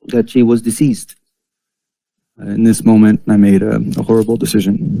that she was deceased? In this moment, I made a horrible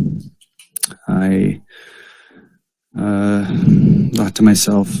decision. I thought to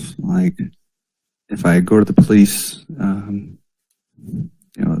myself, like, if I go to the police,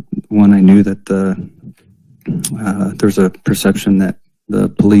 one, I knew that there's a perception that the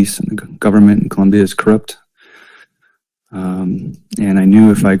police and the government in Colombia is corrupt. And I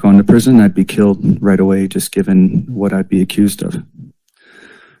knew if I go into prison, I'd be killed right away, just given what I'd be accused of.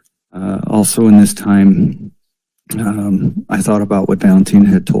 Also in this time, I thought about what Valentina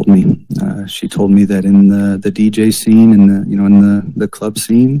had told me. She told me that in the DJ scene, in the club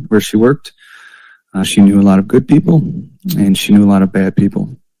scene where she worked, she knew a lot of good people and she knew a lot of bad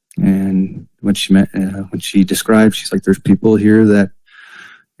people. And when she described, she's like, there's people here that,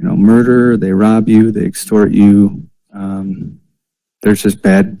 murder, they rob you, they extort you. There's just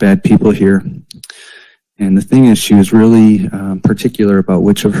bad people here. And the thing is, she was really particular about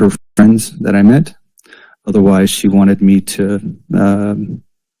which of her friends that I met. Otherwise, she wanted me to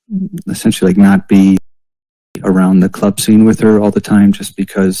essentially not be around the club scene with her all the time, just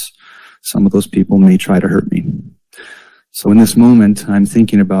because some of those people may try to hurt me. So in this moment, I'm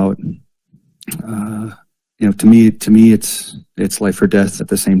thinking about, to me, it's life or death at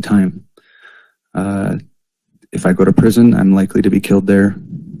the same time. If I go to prison, I'm likely to be killed there.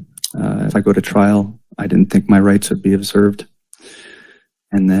 If I go to trial, I didn't think my rights would be observed.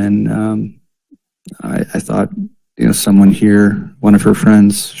 And then I thought, you know, someone here, one of her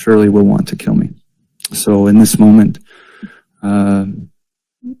friends, surely will want to kill me. So in this moment,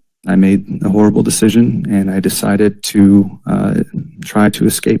 I made a horrible decision, and I decided to try to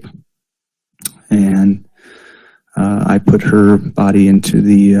escape. And I put her body into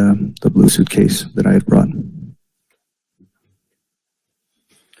the blue suitcase that I had brought.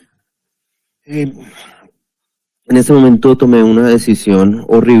 En ese momento tomé una decisión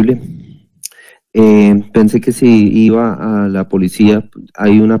horrible. Pensé que si iba a la policía,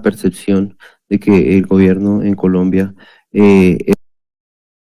 hay una percepción de que el gobierno en Colombia es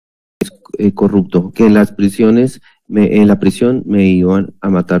corrupto, que en las prisiones, en la prisión me iban a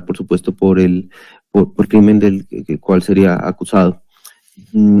matar, por supuesto, por crimen del cual sería acusado.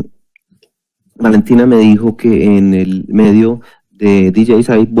 Valentina me dijo que en el medio de DJs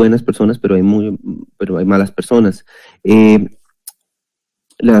hay buenas personas, pero hay malas personas.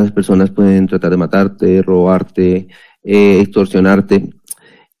 Las personas pueden tratar de matarte, robarte, extorsionarte.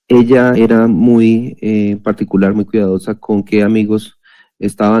 Ella era muy particular, muy cuidadosa con qué amigos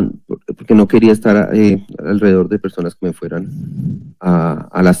estaban, porque no quería estar alrededor de personas que me fueran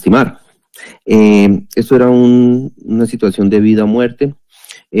a lastimar. Esto era una situación de vida o muerte.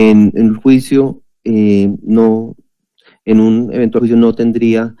 En el juicio, en un eventual juicio no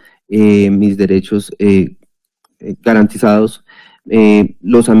tendría mis derechos garantizados.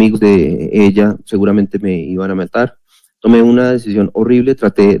 Los amigos de ella seguramente me iban a matar. Tomé una decisión horrible,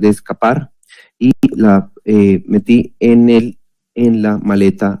 traté de escapar y la metí en la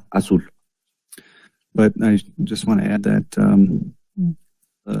maleta azul. But I just want to add that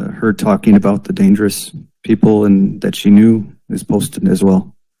her talking about the dangerous people and that she knew is posted as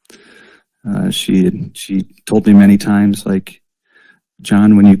well. She told me many times, like,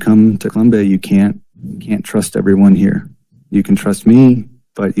 John, when you come to Colombia, you can't trust everyone here. You can trust me,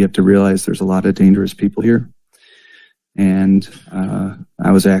 but you have to realize there's a lot of dangerous people here. And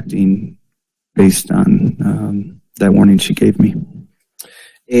I was acting based on that warning she gave me.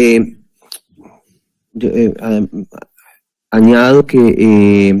 Añado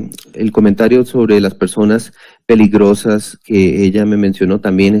que el comentario sobre las personas peligrosas que ella me mencionó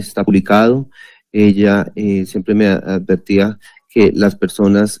también está publicado. Ella siempre me advertía que las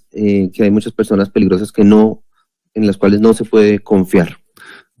personas, que hay muchas personas peligrosas en las cuales no se puede confiar.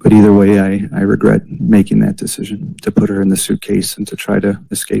 But either way, I regret making that decision to put her in the suitcase and to try to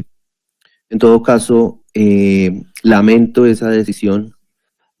escape. En todo caso, lamento esa decisión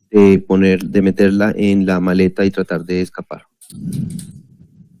de meterla en la maleta y tratar de escapar.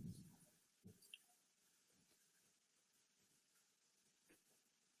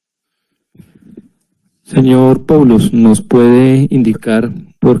 Señor Poulos, ¿nos puede indicar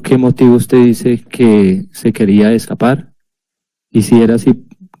por qué motivo usted dice que se quería escapar? Y si era así,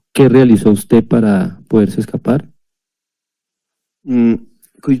 ¿qué realizó usted para poderse escapar?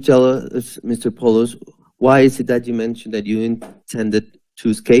 Could you tell us, Mr. Poulos, why is it that you mentioned that you intended to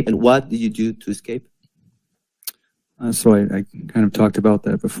escape, and what did you do to escape? So I kind of talked about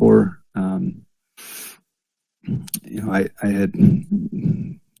that before. You know, I had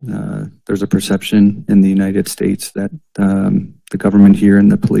there's a perception in the United States that the government here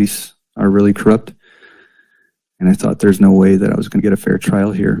and the police are really corrupt, and I thought there's no way that I was going to get a fair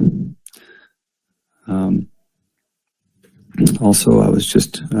trial here. Also, I was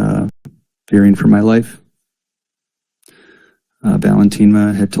just fearing for my life.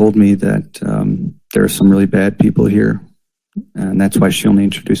 Valentina had told me that there are some really bad people here, and that's why she only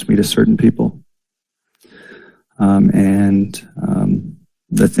introduced me to certain people.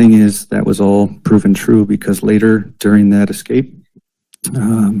 The thing is, that was all proven true because later during that escape,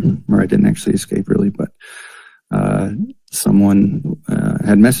 or I didn't actually escape really, but someone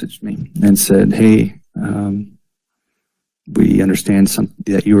had messaged me and said, hey, we understand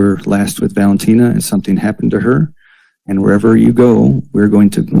that you were last with Valentina and something happened to her. And wherever you go, we're going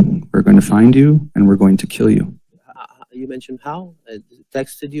to find you and we're going to kill you. You mentioned how?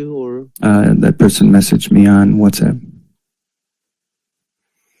 Texted you or? That person messaged me on WhatsApp.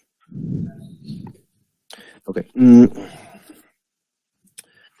 Okay.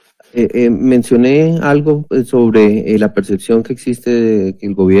 Mencioné algo sobre la percepción que existe de que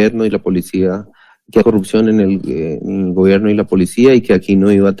el gobierno y la policía, que hay corrupción en el gobierno y la policía y que aquí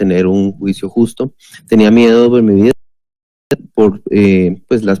no iba a tener un juicio justo. Tenía miedo por mi vida, por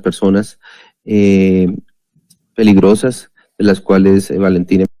pues las personas peligrosas de las cuales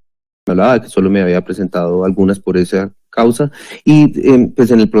Valentina me hablaba, que solo me había presentado algunas por esa causa. Y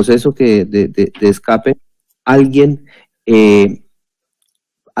pues en el proceso de escape, alguien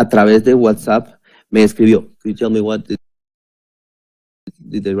a través de WhatsApp me escribió. Could you tell me what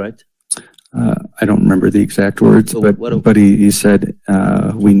did they write? I don't remember the exact words, So but he said,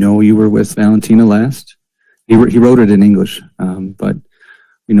 we know you were with Valentina last. He wrote it in English, but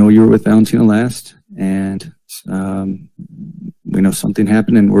we know you were with Valentina last, and we know something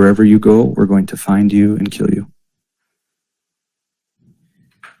happened, and wherever you go, we're going to find you and kill you.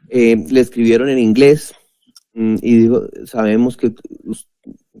 Le escribieron en inglés y dijo, sabemos que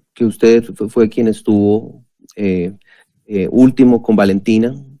usted fue quien estuvo último con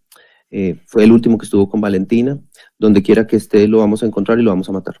Valentina, fue el último que estuvo con Valentina, donde quiera que esté lo vamos a encontrar y lo vamos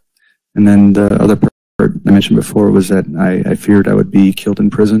a matar. And then the other part I mentioned before was that I feared I would be killed in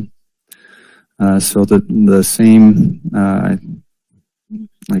prison. So the same,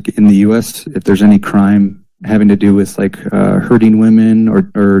 like in the U.S., if there's any crime having to do with like hurting women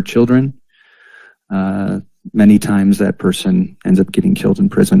or children, many times that person ends up getting killed in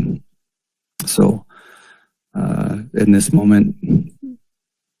prison. So in this moment,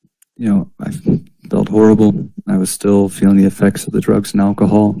 you know, I felt horrible. I was still feeling the effects of the drugs and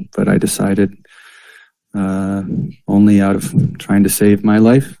alcohol, but I decided only out of trying to save my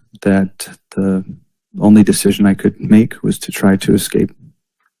life that the only decision I could make was to try to escape.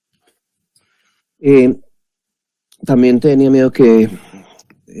 También tenía miedo que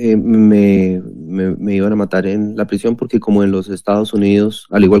me iban a matar en la prisión porque como en los Estados Unidos,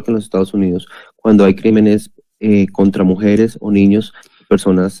 al igual que en los Estados Unidos, cuando hay crímenes contra mujeres o niños,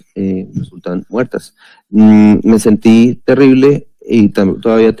 personas resultan muertas. Me sentí terrible y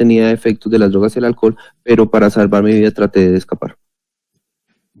todavía tenía efectos de las drogas y el alcohol, pero para salvar mi vida traté de escapar.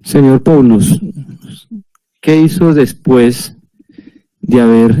 Señor Poulos, ¿qué hizo después de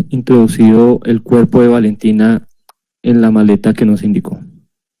haber introducido el cuerpo de Valentina en la maleta que nos indicó?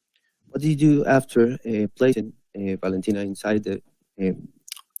 What did you do after placing Valentina inside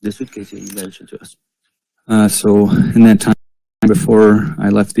the suitcase you mentioned to us? So in that time before I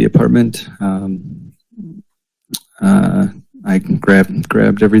left the apartment, I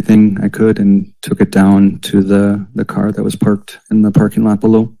grabbed everything I could and took it down to the car that was parked in the parking lot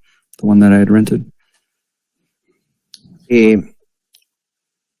below, the one that I had rented.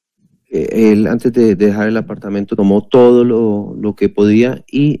 Él antes de dejar el apartamento tomó todo lo que podía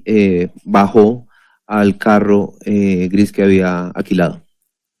y bajó al carro gris que había alquilado.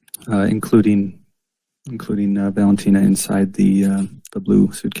 Including Valentina inside the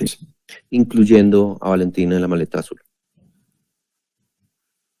blue suitcase. Incluyendo a Valentina en la maleta azul.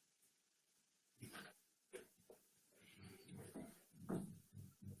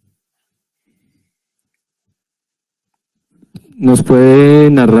 ¿Nos puede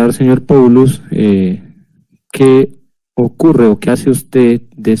narrar, señor Poulos, qué ocurre o qué hace usted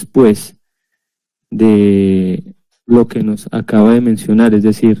después de lo que nos acaba de mencionar? Es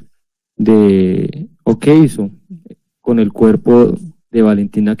decir, o qué hizo con el cuerpo de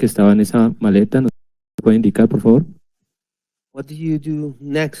Valentina que estaba en esa maleta. ¿Nos puede indicar, por favor? What did you do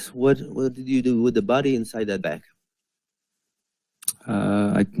next? What did you do with the body inside that bag?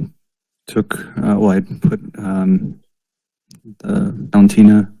 I took, I put the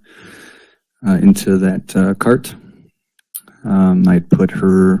Valentina into that cart. I put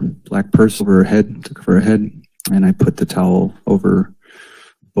her black purse over her head, took her head, and I put the towel over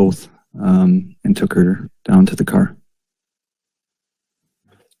both and took her down to the car.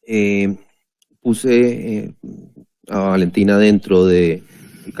 Puse a Valentina dentro del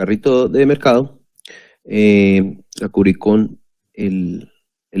carrito de mercado, la cubrí con el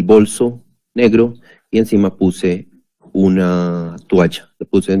bolso negro y encima puse una toalla. Le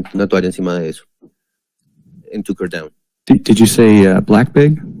puse una toalla encima de eso. And took her down. Did you say black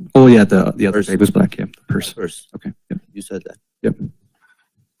bag? Oh yeah, the other Purse. bag was black. Yeah, the purse. Purse. Okay. Yep. You said that. Yep.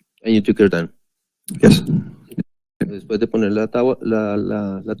 And you took her down. Yes. Después de poner la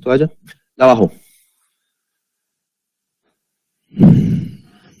toalla, la bajó.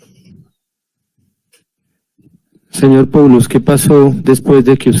 Señor Poulos, ¿qué pasó después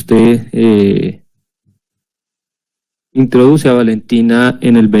de que usted introduce a Valentina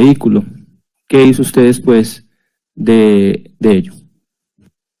en el vehículo? ¿Qué hizo usted después de ello?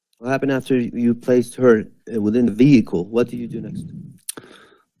 What happened after you placed her within the vehicle? What did you do next?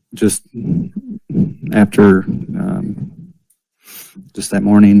 Just after just that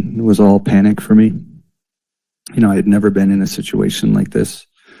morning, it was all panic for me. You know, I had never been in a situation like this.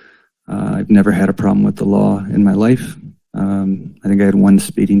 I've never had a problem with the law in my life. I think I had one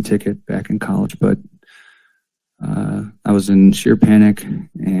speeding ticket back in college, but I was in sheer panic,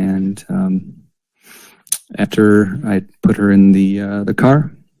 and After I put her in the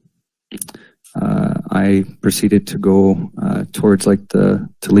car, I proceeded to go towards to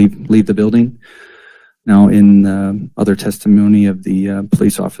leave the building. Now, in other testimony of the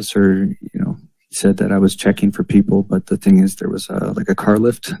police officer, he said that I was checking for people, but the thing is, there was a car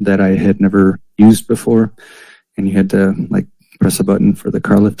lift that I had never used before, and you had to press a button for the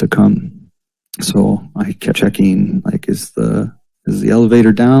car lift to come. So I kept checking, is the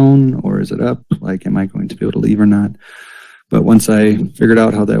elevator down or is it up? Am I going to be able to leave or not? But once I figured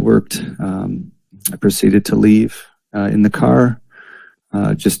out how that worked, I proceeded to leave in the car,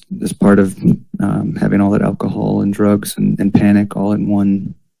 just as part of having all that alcohol and drugs and panic all in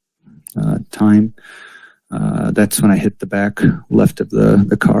one time. That's when I hit the back left of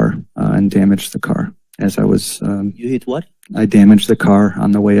the car and damaged the car. As I was... you hit what? I damaged the car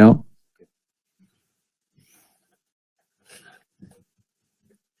on the way out.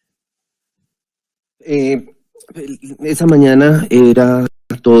 Esa mañana era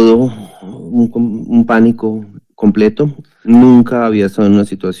todo un pánico completo. Nunca había estado en una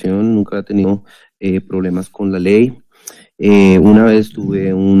situación, nunca había tenido problemas con la ley. Una vez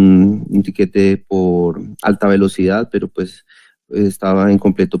tuve un tiquete por alta velocidad, pero pues estaba en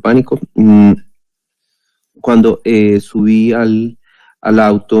completo pánico. Cuando subí al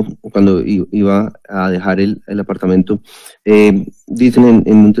auto, cuando iba a dejar el apartamento, dicen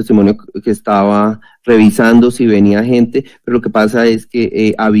en un testimonio que estaba revisando si venía gente, pero lo que pasa es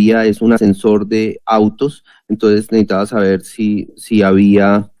que es un ascensor de autos, entonces necesitaba saber si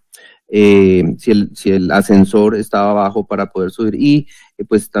había, si el ascensor estaba abajo para poder subir, y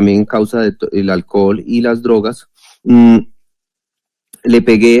pues también causa del alcohol y las drogas, le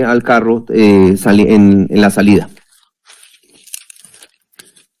pegué al carro en la salida.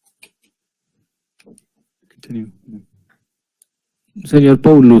 Señor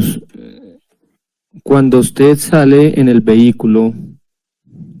Poulos, cuando usted sale en el vehículo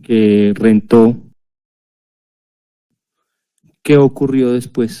que rentó, ¿qué ocurrió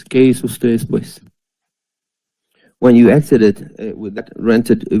después? ¿Qué hizo usted después? When you exited with that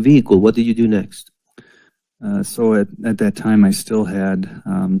rented vehicle, what did you do next? So at that time, I still had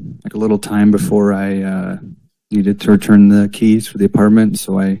a little time before I needed to return the keys for the apartment.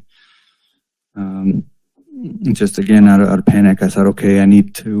 So I just again out of panic, I thought, okay, I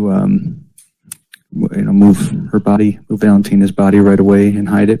need to move Valentina's body right away and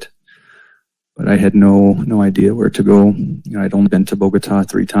hide it. But I had no idea where to go. I'd only been to Bogota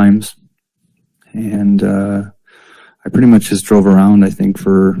 3 times, and I pretty much just drove around, I think,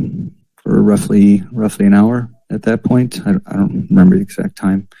 for roughly an hour at that point. I don't remember the exact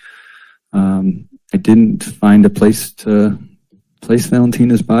time. I didn't find a place to place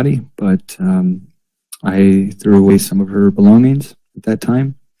Valentina's body, but I threw away some of her belongings at that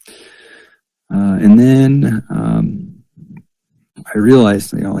time. And then I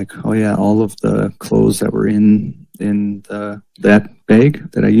realized, oh yeah, all of the clothes that were in that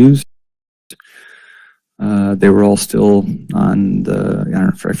bag that I used, they were all still on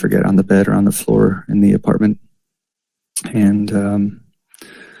on the bed or on the floor in the apartment. And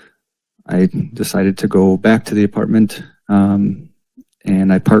I decided to go back to the apartment,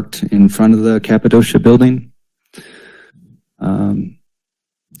 and I parked in front of the Cappadocia building.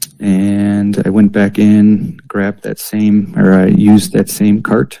 And I went back in, grabbed I used that same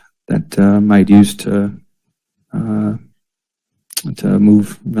cart that I'd used to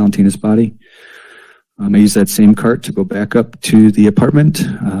move Valentina's body. I used that same cart to go back up to the apartment.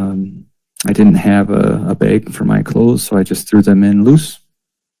 I didn't have a bag for my clothes, so I just threw them in loose.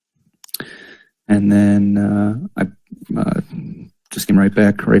 And then I just came right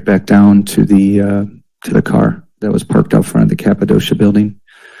back down to the car that was parked out front of the Cappadocia building.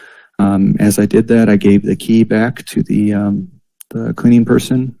 As I did that, I gave the key back to the cleaning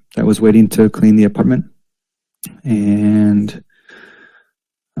person that was waiting to clean the apartment. And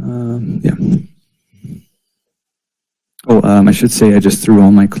yeah. I should say I just threw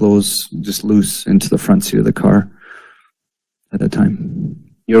all my clothes just loose into the front seat of the car at that time.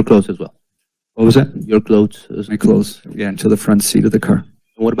 Your clothes as well? What was that? Your clothes? My clothes, yeah, into the front seat of the car.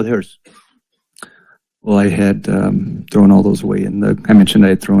 And what about hers? Well, I had thrown all those away. I mentioned I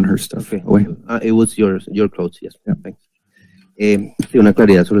had thrown her stuff away. It was your clothes, yes. Yeah. Thanks. Sí, una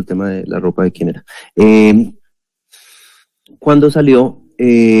claridad sobre el tema de la ropa de quién era. Cuando salió,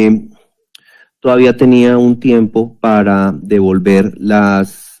 todavía tenía un tiempo para devolver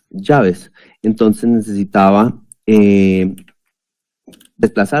las llaves. Entonces necesitaba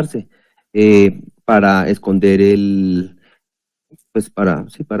desplazarse para esconder para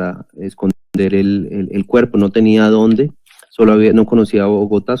esconder el cuerpo. No tenía dónde, no conocía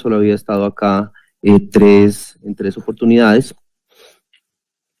Bogotá, solo había estado acá en tres oportunidades.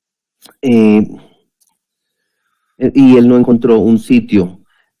 Y él no encontró un sitio,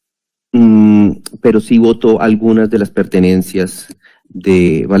 pero sí botó algunas de las pertenencias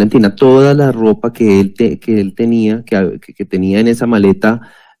de Valentina. Toda la ropa que él tenía, que tenía en esa maleta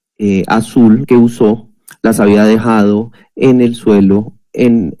azul que usó, las había dejado en el suelo,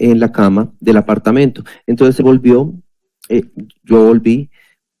 en la cama del apartamento. Entonces se volvió, yo volví,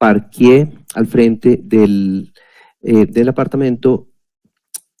 parqué al frente del apartamento,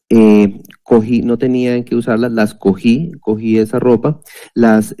 cogí, no tenía en qué usarlas, las cogí esa ropa,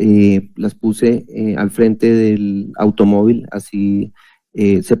 las puse al frente del automóvil, así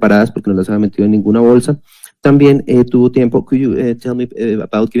separadas porque no las había metido en ninguna bolsa. También tuvo tiempo. Could you tell me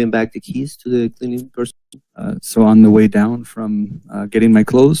about giving back the keys to the cleaning person? So on the way down from getting my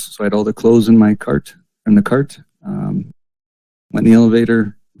clothes, so I had all the clothes in the cart, went in the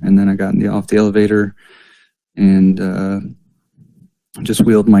elevator, and then I got off the elevator and just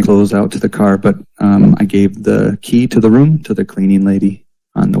wheeled my clothes out to the car, but I gave the key to the room to the cleaning lady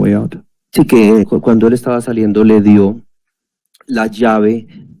on the way out. Sí, que cuando él estaba saliendo le dio la llave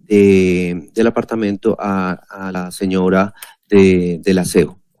del apartamento a la señora del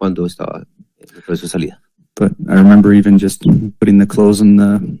aseo cuando estaba en su salida. But I remember even just putting the clothes in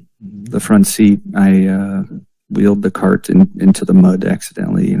the front seat, I wheeled the cart into the mud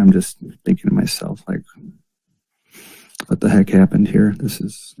accidentally, and I'm just thinking to myself, like, what the heck happened here? This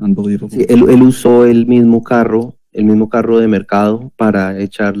is unbelievable. Sí, él usó el mismo carro de mercado para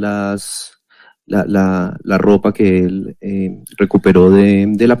echar la ropa que él recuperó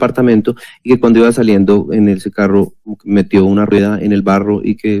del apartamento, y que cuando iba saliendo en ese carro metió una rueda en el barro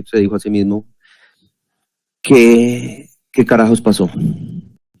y que se dijo a sí mismo, ¿qué carajos pasó?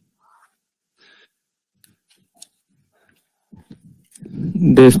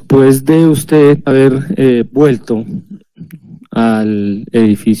 Después de usted haber vuelto al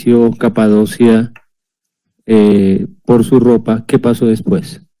edificio Capadocia por su ropa, ¿qué pasó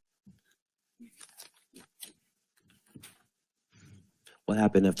después? What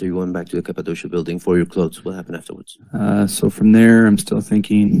happened after you went back to the Cappadocia building for your clothes? What happened afterwards? So from there, I'm still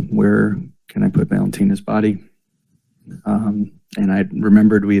thinking, where can I put Valentina's body? And I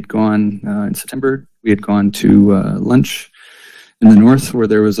remembered we had gone in September, we had gone to lunch in the north where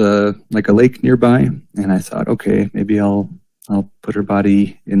there was a lake nearby, and I thought, okay, maybe I'll put her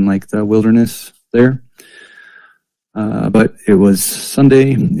body in like the wilderness there. But it was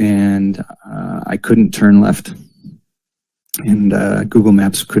Sunday, and I couldn't turn left, and Google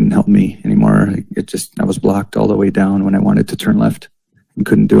Maps couldn't help me anymore. I was blocked all the way down when I wanted to turn left and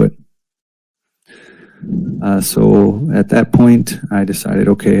couldn't do it. So at that point, I decided,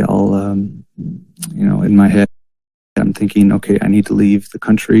 okay, I'll, in my head, I'm thinking, okay, I need to leave the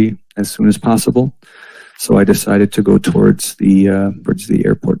country as soon as possible. So I decided to go towards the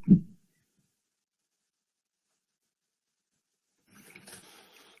airport.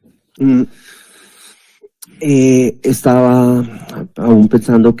 Estaba aún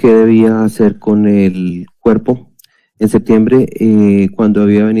pensando qué debía hacer con el cuerpo. En septiembre, cuando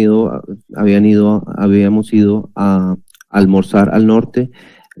habíamos ido a almorzar al norte,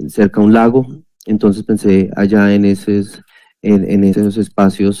 cerca a un lago, entonces pensé allá en esos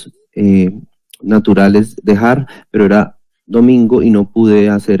espacios naturales dejar, pero era domingo y no pude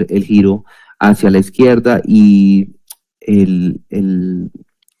hacer el giro hacia la izquierda, y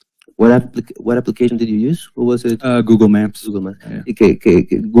what application did you use? What was it? Google Maps. Google Maps. Yeah. Y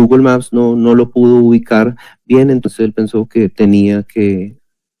que Google Maps no lo pudo ubicar bien, entonces él pensó que tenía que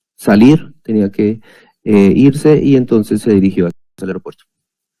salir, tenía que irse, y entonces se dirigió hacia el aeropuerto.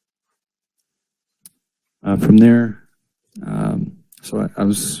 From there, so I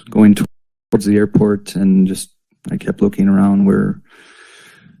was going towards the airport, and I kept looking around where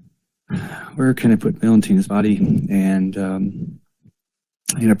can I put Valentina's body, and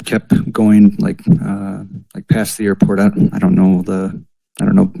kept going like past the airport. I don't know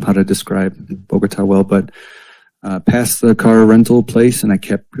how to describe Bogota well, but past the car rental place, and I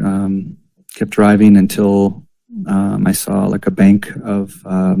kept driving until I saw like a bank of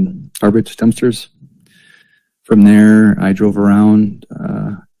garbage dumpsters. From there, I drove around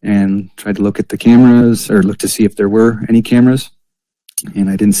and tried to look at the cameras, or look to see if there were any cameras, and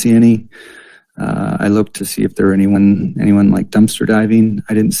I didn't see any. I looked to see if there were anyone like dumpster diving.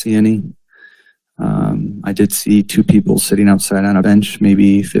 I didn't see any. I did see two people sitting outside on a bench,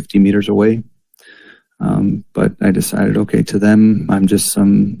 maybe 50 meters away. But I decided, okay, to them, I'm just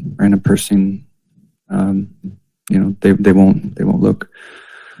some random person. They won't look.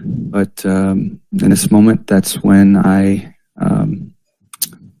 But in this moment, that's when I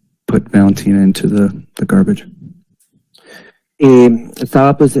put Valentina into the garbage.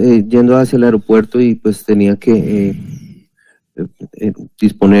 Estaba pues yendo hacia el aeropuerto y pues tenía que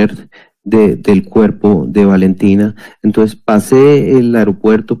disponer del cuerpo de Valentina. Entonces pasé el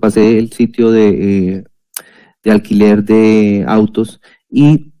aeropuerto, pasé el sitio de alquiler de autos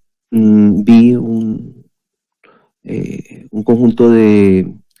y vi un conjunto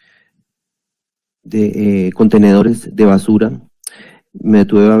de contenedores de basura. Me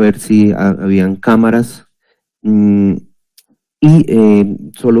detuve a ver si habían cámaras y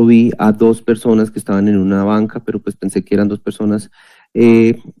solo vi a 2 personas que estaban en una banca, pero pues pensé que eran 2 personas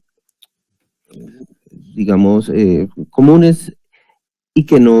digamos comunes y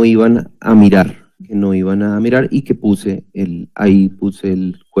que no iban a mirar, y que ahí puse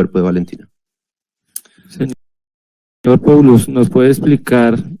el cuerpo de Valentina. Señor Poulos, ¿nos puede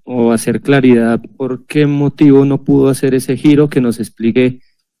explicar o hacer claridad por qué motivo no pudo hacer ese giro, que nos explique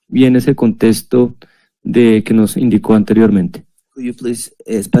bien ese contexto de que nos indicó anteriormente? Could you please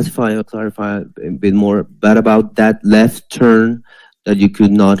specify or clarify a bit more about that left turn that you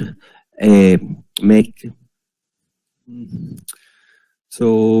could not make?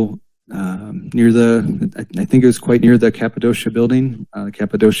 So I think it was quite near the Cappadocia building. The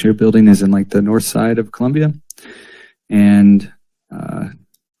Cappadocia building is in like the north side of Colombia. And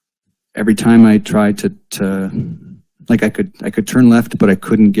every time I tried to like I could turn left, but I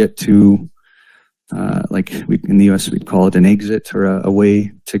couldn't get to like in the US we'd call it an exit or a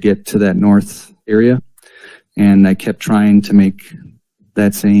way to get to that north area. And I kept trying to make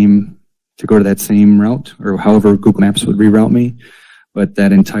go to that same route, or however Google Maps would reroute me. But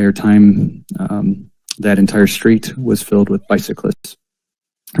that entire time, that entire street was filled with bicyclists,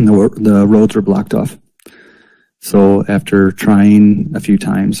 and the roads were blocked off. So after trying a few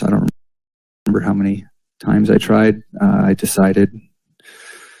times, I don't remember how many times I tried, I decided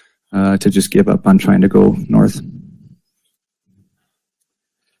to just give up on trying to go north.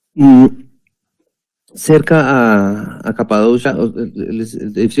 Cerca a Capadocia, el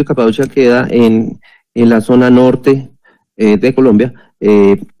edificio Capadocia queda en la zona norte de Colombia,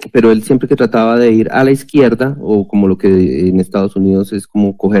 pero él siempre que trataba de ir a la izquierda, o como lo que en Estados Unidos es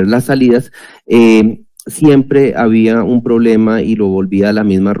como coger las salidas, siempre había un problema y lo volvía a la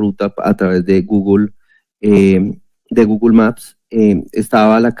misma ruta a través de Google Maps.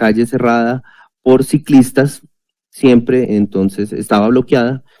 Estaba la calle cerrada por ciclistas siempre, entonces estaba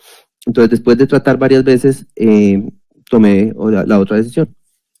bloqueada. Entonces después de tratar varias veces tomé la otra decisión.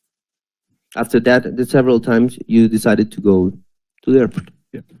 After that, several times you decided to go to the airport.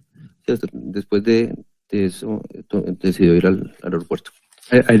 Yeah. Después de eso decidió ir al aeropuerto.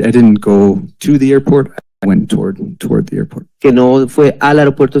 I didn't go to the airport, I went toward the airport. Que no fue al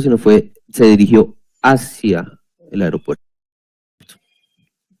aeropuerto, sino se dirigió hacia el aeropuerto.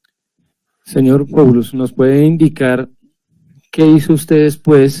 Señor Poulos, ¿nos puede indicar qué hizo usted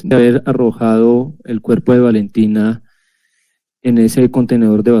después de haber arrojado el cuerpo de Valentina en ese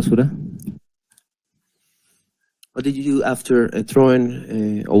contenedor de basura? What did you do after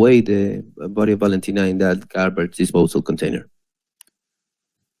throwing away the body of Valentina in that garbage disposal container?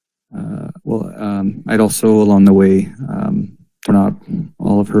 I'd also along the way thrown out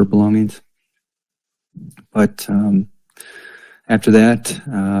all of her belongings. But after that,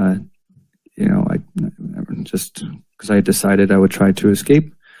 I just because I decided I would try to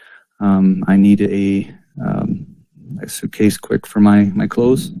escape. I needed a suitcase quick for my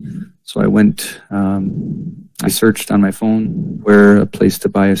clothes, so I went. I searched on my phone where a place to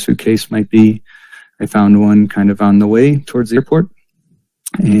buy a suitcase might be. I found one kind of on the way towards the airport,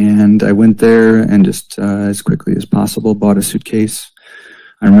 and I went there and just as quickly as possible bought a suitcase.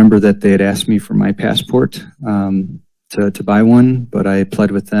 I remember that they had asked me for my passport to buy one, but I pled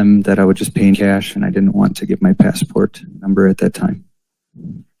with them that I would just pay in cash, and I didn't want to give my passport number at that time.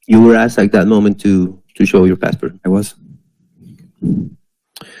 You were asked at that moment to show your passport? I was.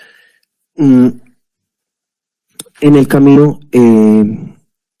 En el camino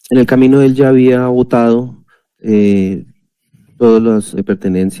él ya había botado todas las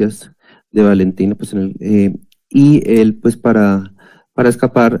pertenencias de Valentina, pues y él pues para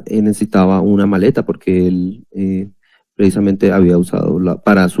escapar necesitaba una maleta, porque él precisamente había usado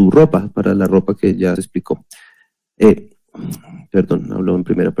para su ropa, para la ropa que ya se explicó. Perdón, hablo en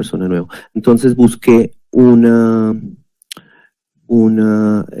primera persona de nuevo. Entonces busqué un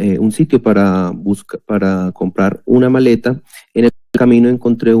sitio para comprar una maleta. En el camino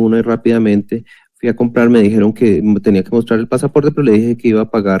encontré una y rápidamente fui a comprar. Me dijeron que tenía que mostrar el pasaporte, pero le dije que iba a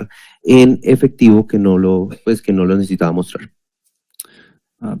pagar en efectivo, que no lo necesitaba mostrar.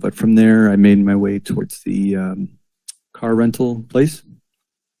 But from there, I made my way towards the car rental place,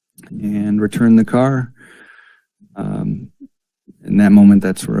 and returned the car. In that moment,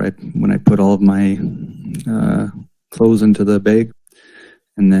 that's where when I put all of my clothes into the bag.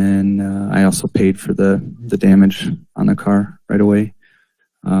 And then I also paid for the damage on the car right away.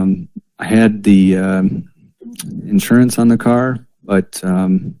 I had the insurance on the car, but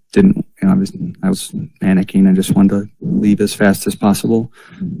didn't. I was panicking. I just wanted to leave as fast as possible,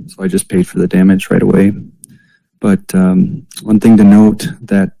 so I just paid for the damage right away. But one thing to note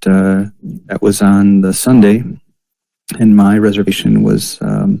that that was on the Sunday, and my reservation was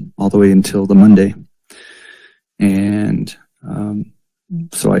all the way until the Monday, and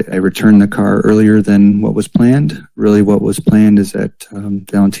so I returned the car earlier than what was planned. Really, what was planned is that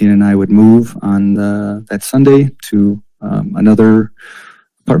Valentina and I would move on that Sunday to another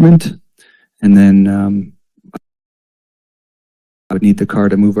apartment, and then I would need the car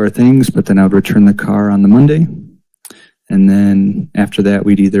to move our things, but then I would return the car on the Monday. And then after that,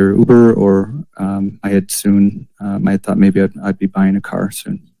 we'd either Uber or I thought maybe I'd be buying a car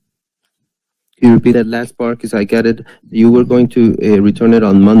soon. Can you repeat that last part? Because I get it. You were going to return it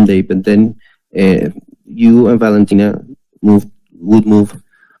on Monday, but then you and Valentina would move.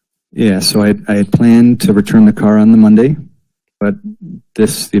 Yeah, so I had planned to return the car on the Monday, but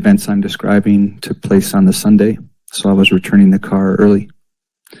the events I'm describing took place on the Sunday, so I was returning the car early.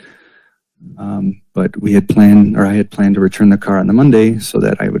 But I had planned to return the car on the Monday so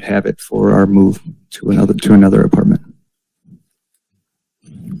that I would have it for our move to another apartment.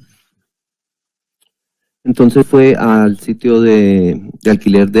 Entonces fue al sitio de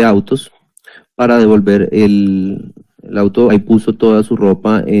alquiler de autos para devolver el auto. Ahí puso toda su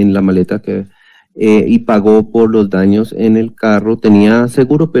ropa en la maleta y pagó por los daños en el carro. Tenía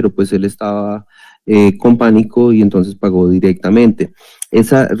seguro, pero pues él estaba con pánico y entonces pagó directamente.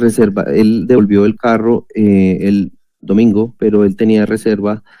 Esa reserva, él devolvió el carro el domingo, pero él tenía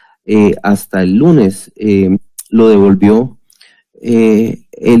reserva hasta el lunes. Lo devolvió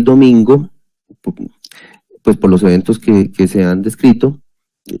el domingo, pues por los eventos que se han descrito.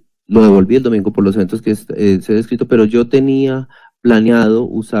 Lo devolví el domingo por los eventos que se han descrito, pero yo tenía planeado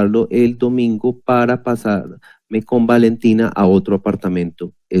usarlo el domingo para pasarme con Valentina a otro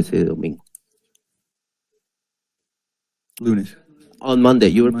apartamento ese domingo. Lunes. On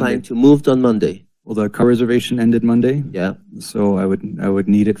Monday, you were planning to move on Monday. Well, the car reservation ended Monday. Yeah. So I would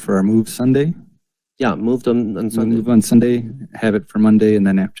need it for our move Sunday. Yeah, moved on Sunday. Move on Sunday, have it for Monday, and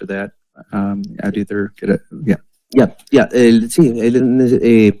then after that, I'd either get it. Yeah. Yeah. Se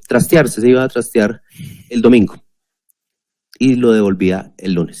iba a trastear el domingo y lo devolvía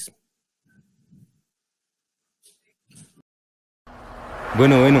el lunes.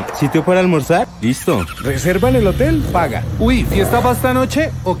 Bueno, ¿sitio para almorzar? Listo. ¿Reserva en el hotel? Paga. Uy, ¿fiesta para esta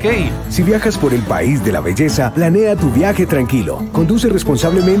noche? Ok. Si viajas por el país de la belleza, planea tu viaje tranquilo. Conduce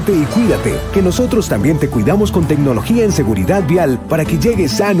responsablemente y cuídate, que nosotros también te cuidamos con tecnología en seguridad vial para que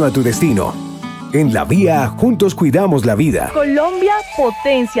llegues sano a tu destino. En La Vía, juntos cuidamos la vida. Colombia,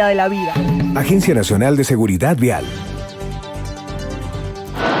 potencia de la vida. Agencia Nacional de Seguridad Vial.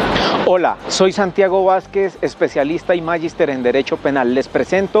 Hola, soy Santiago Vázquez, especialista y magíster en Derecho Penal. Les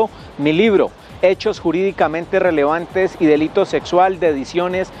presento mi libro, Hechos Jurídicamente Relevantes y Delito Sexual de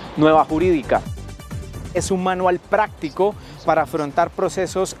Ediciones Nueva Jurídica. Es un manual práctico para afrontar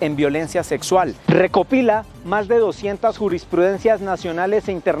procesos en violencia sexual. Recopila más de 200 jurisprudencias nacionales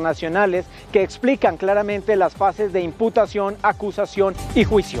e internacionales que explican claramente las fases de imputación, acusación y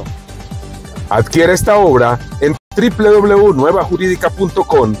juicio. Adquiere esta obra en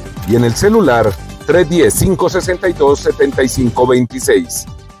www.nuevajuridica.com y en el celular 310-562-7526.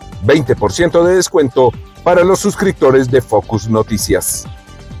 20% de descuento para los suscriptores de Focus Noticias.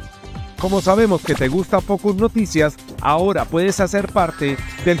 Como sabemos que te gusta Focus Noticias, ahora puedes hacer parte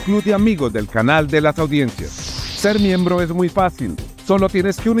del club de amigos del canal de las audiencias. Ser miembro es muy fácil, solo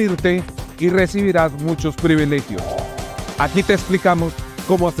tienes que unirte y recibirás muchos privilegios. Aquí te explicamos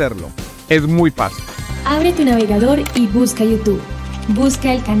cómo hacerlo. Es muy fácil. Abre tu navegador y busca YouTube.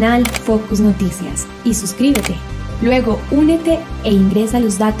 Busca el canal Focus Noticias y suscríbete. Luego únete e ingresa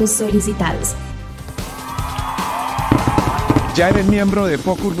los datos solicitados. Ya eres miembro de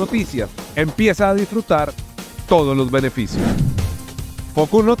Focus Noticias. Empieza a disfrutar todos los beneficios.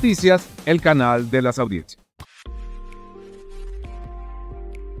 Focus Noticias, el canal de las audiencias.